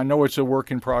I know it's a work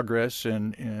in progress,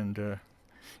 and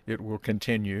it will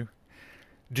continue.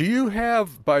 Do you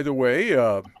have, by the way,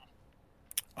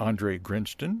 Andre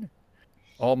Grinston,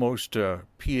 almost a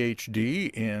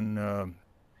PhD in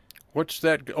what's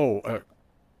that?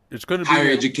 It's going to be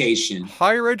higher education.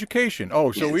 Higher education.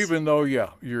 Oh, so yes. Even though,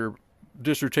 your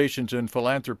dissertation's in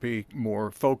philanthropy more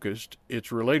focused,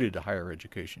 it's related to higher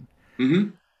education. Mm-hmm.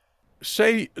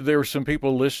 Say there are some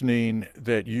people listening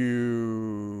that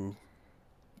you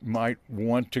might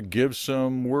want to give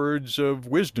some words of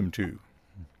wisdom to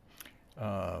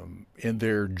in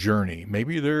their journey.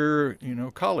 Maybe they're,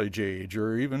 college age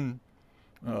or even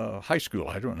high school.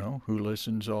 I don't know who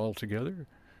listens all together.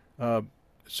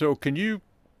 So can you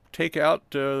take out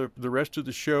the rest of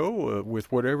the show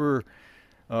with whatever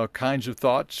kinds of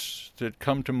thoughts that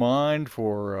come to mind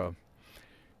for,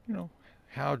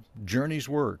 how journeys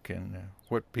work and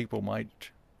what people might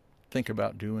think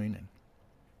about doing? And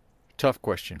tough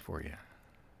question for you.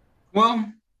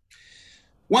 Well,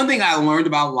 one thing I learned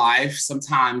about life,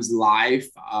 sometimes life,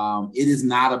 it is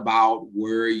not about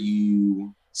where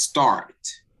you start,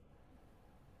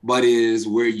 but is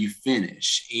where you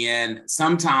finish. And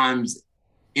sometimes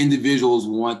individuals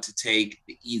want to take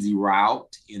the easy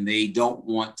route and they don't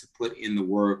want to put in the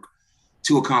work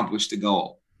to accomplish the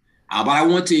goal. But I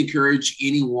want to encourage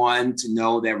anyone to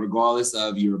know that regardless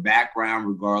of your background,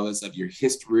 regardless of your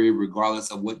history,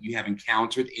 regardless of what you have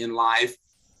encountered in life,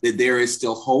 that there is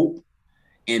still hope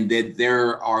and that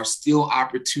there are still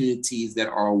opportunities that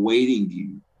are awaiting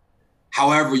you.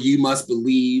 However, you must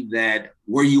believe that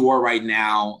where you are right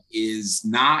now is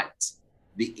not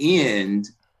the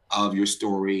end of your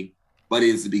story, but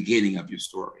is the beginning of your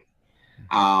story.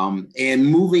 And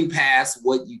moving past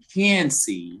what you can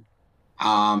see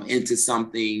into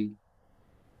something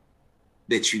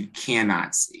that you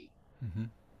cannot see,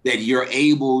 that you're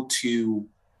able to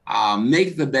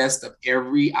make the best of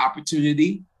every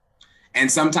opportunity. And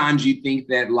sometimes you think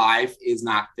that life is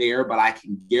not fair, but I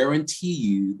can guarantee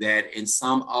you that in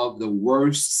some of the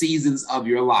worst seasons of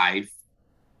your life,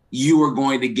 you are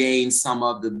going to gain some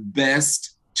of the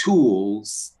best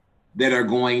tools that are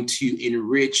going to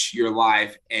enrich your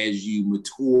life as you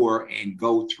mature and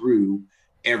go through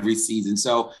every season.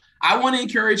 So I want to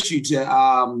encourage you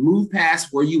to move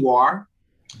past where you are.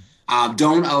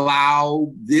 Don't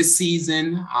allow this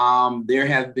season. There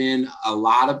have been a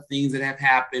lot of things that have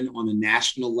happened on the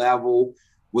national level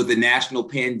with the national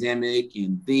pandemic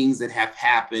and things that have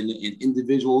happened, and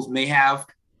individuals may have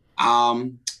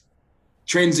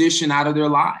transition out of their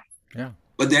life. Yeah.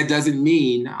 But that doesn't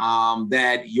mean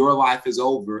that your life is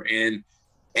over. And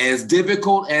as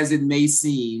difficult as it may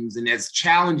seem and as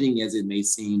challenging as it may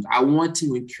seem, I want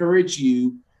to encourage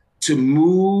you to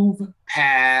move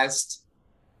past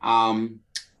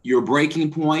your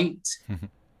breaking point,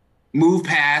 move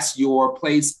past your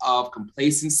place of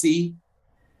complacency,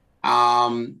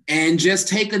 and just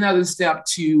take another step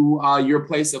to your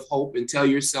place of hope and tell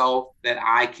yourself that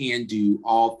I can do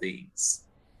all things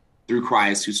through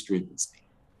Christ who strengthens me.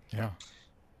 Yeah.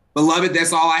 Beloved,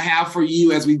 that's all I have for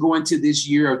you as we go into this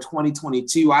year of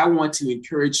 2022. I want to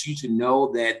encourage you to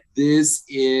know that this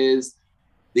is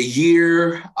the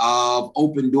year of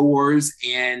open doors,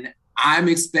 and I'm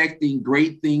expecting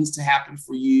great things to happen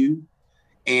for you.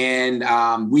 And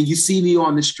when you see me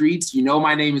on the streets, you know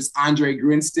my name is Andre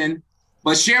Grinston,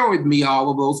 but share with me all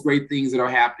of those great things that are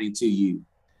happening to you.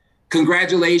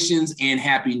 Congratulations and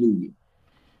Happy New Year.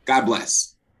 God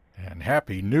bless. And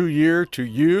Happy New Year to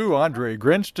you, Andre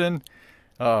Grinston.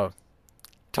 Talk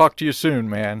to you soon,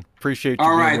 man. Appreciate you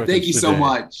all being right. with Thank us you today. so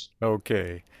much.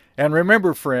 Okay. And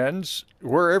remember, friends,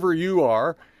 wherever you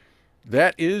are,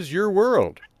 that is your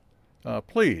world.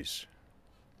 Please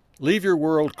leave your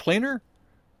world cleaner,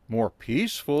 more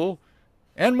peaceful,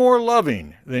 and more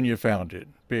loving than you found it.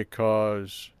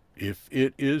 Because if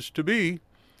it is to be,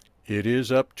 it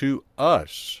is up to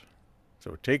us.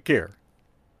 So take care.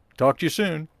 Talk to you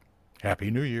soon.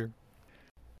 Happy New Year.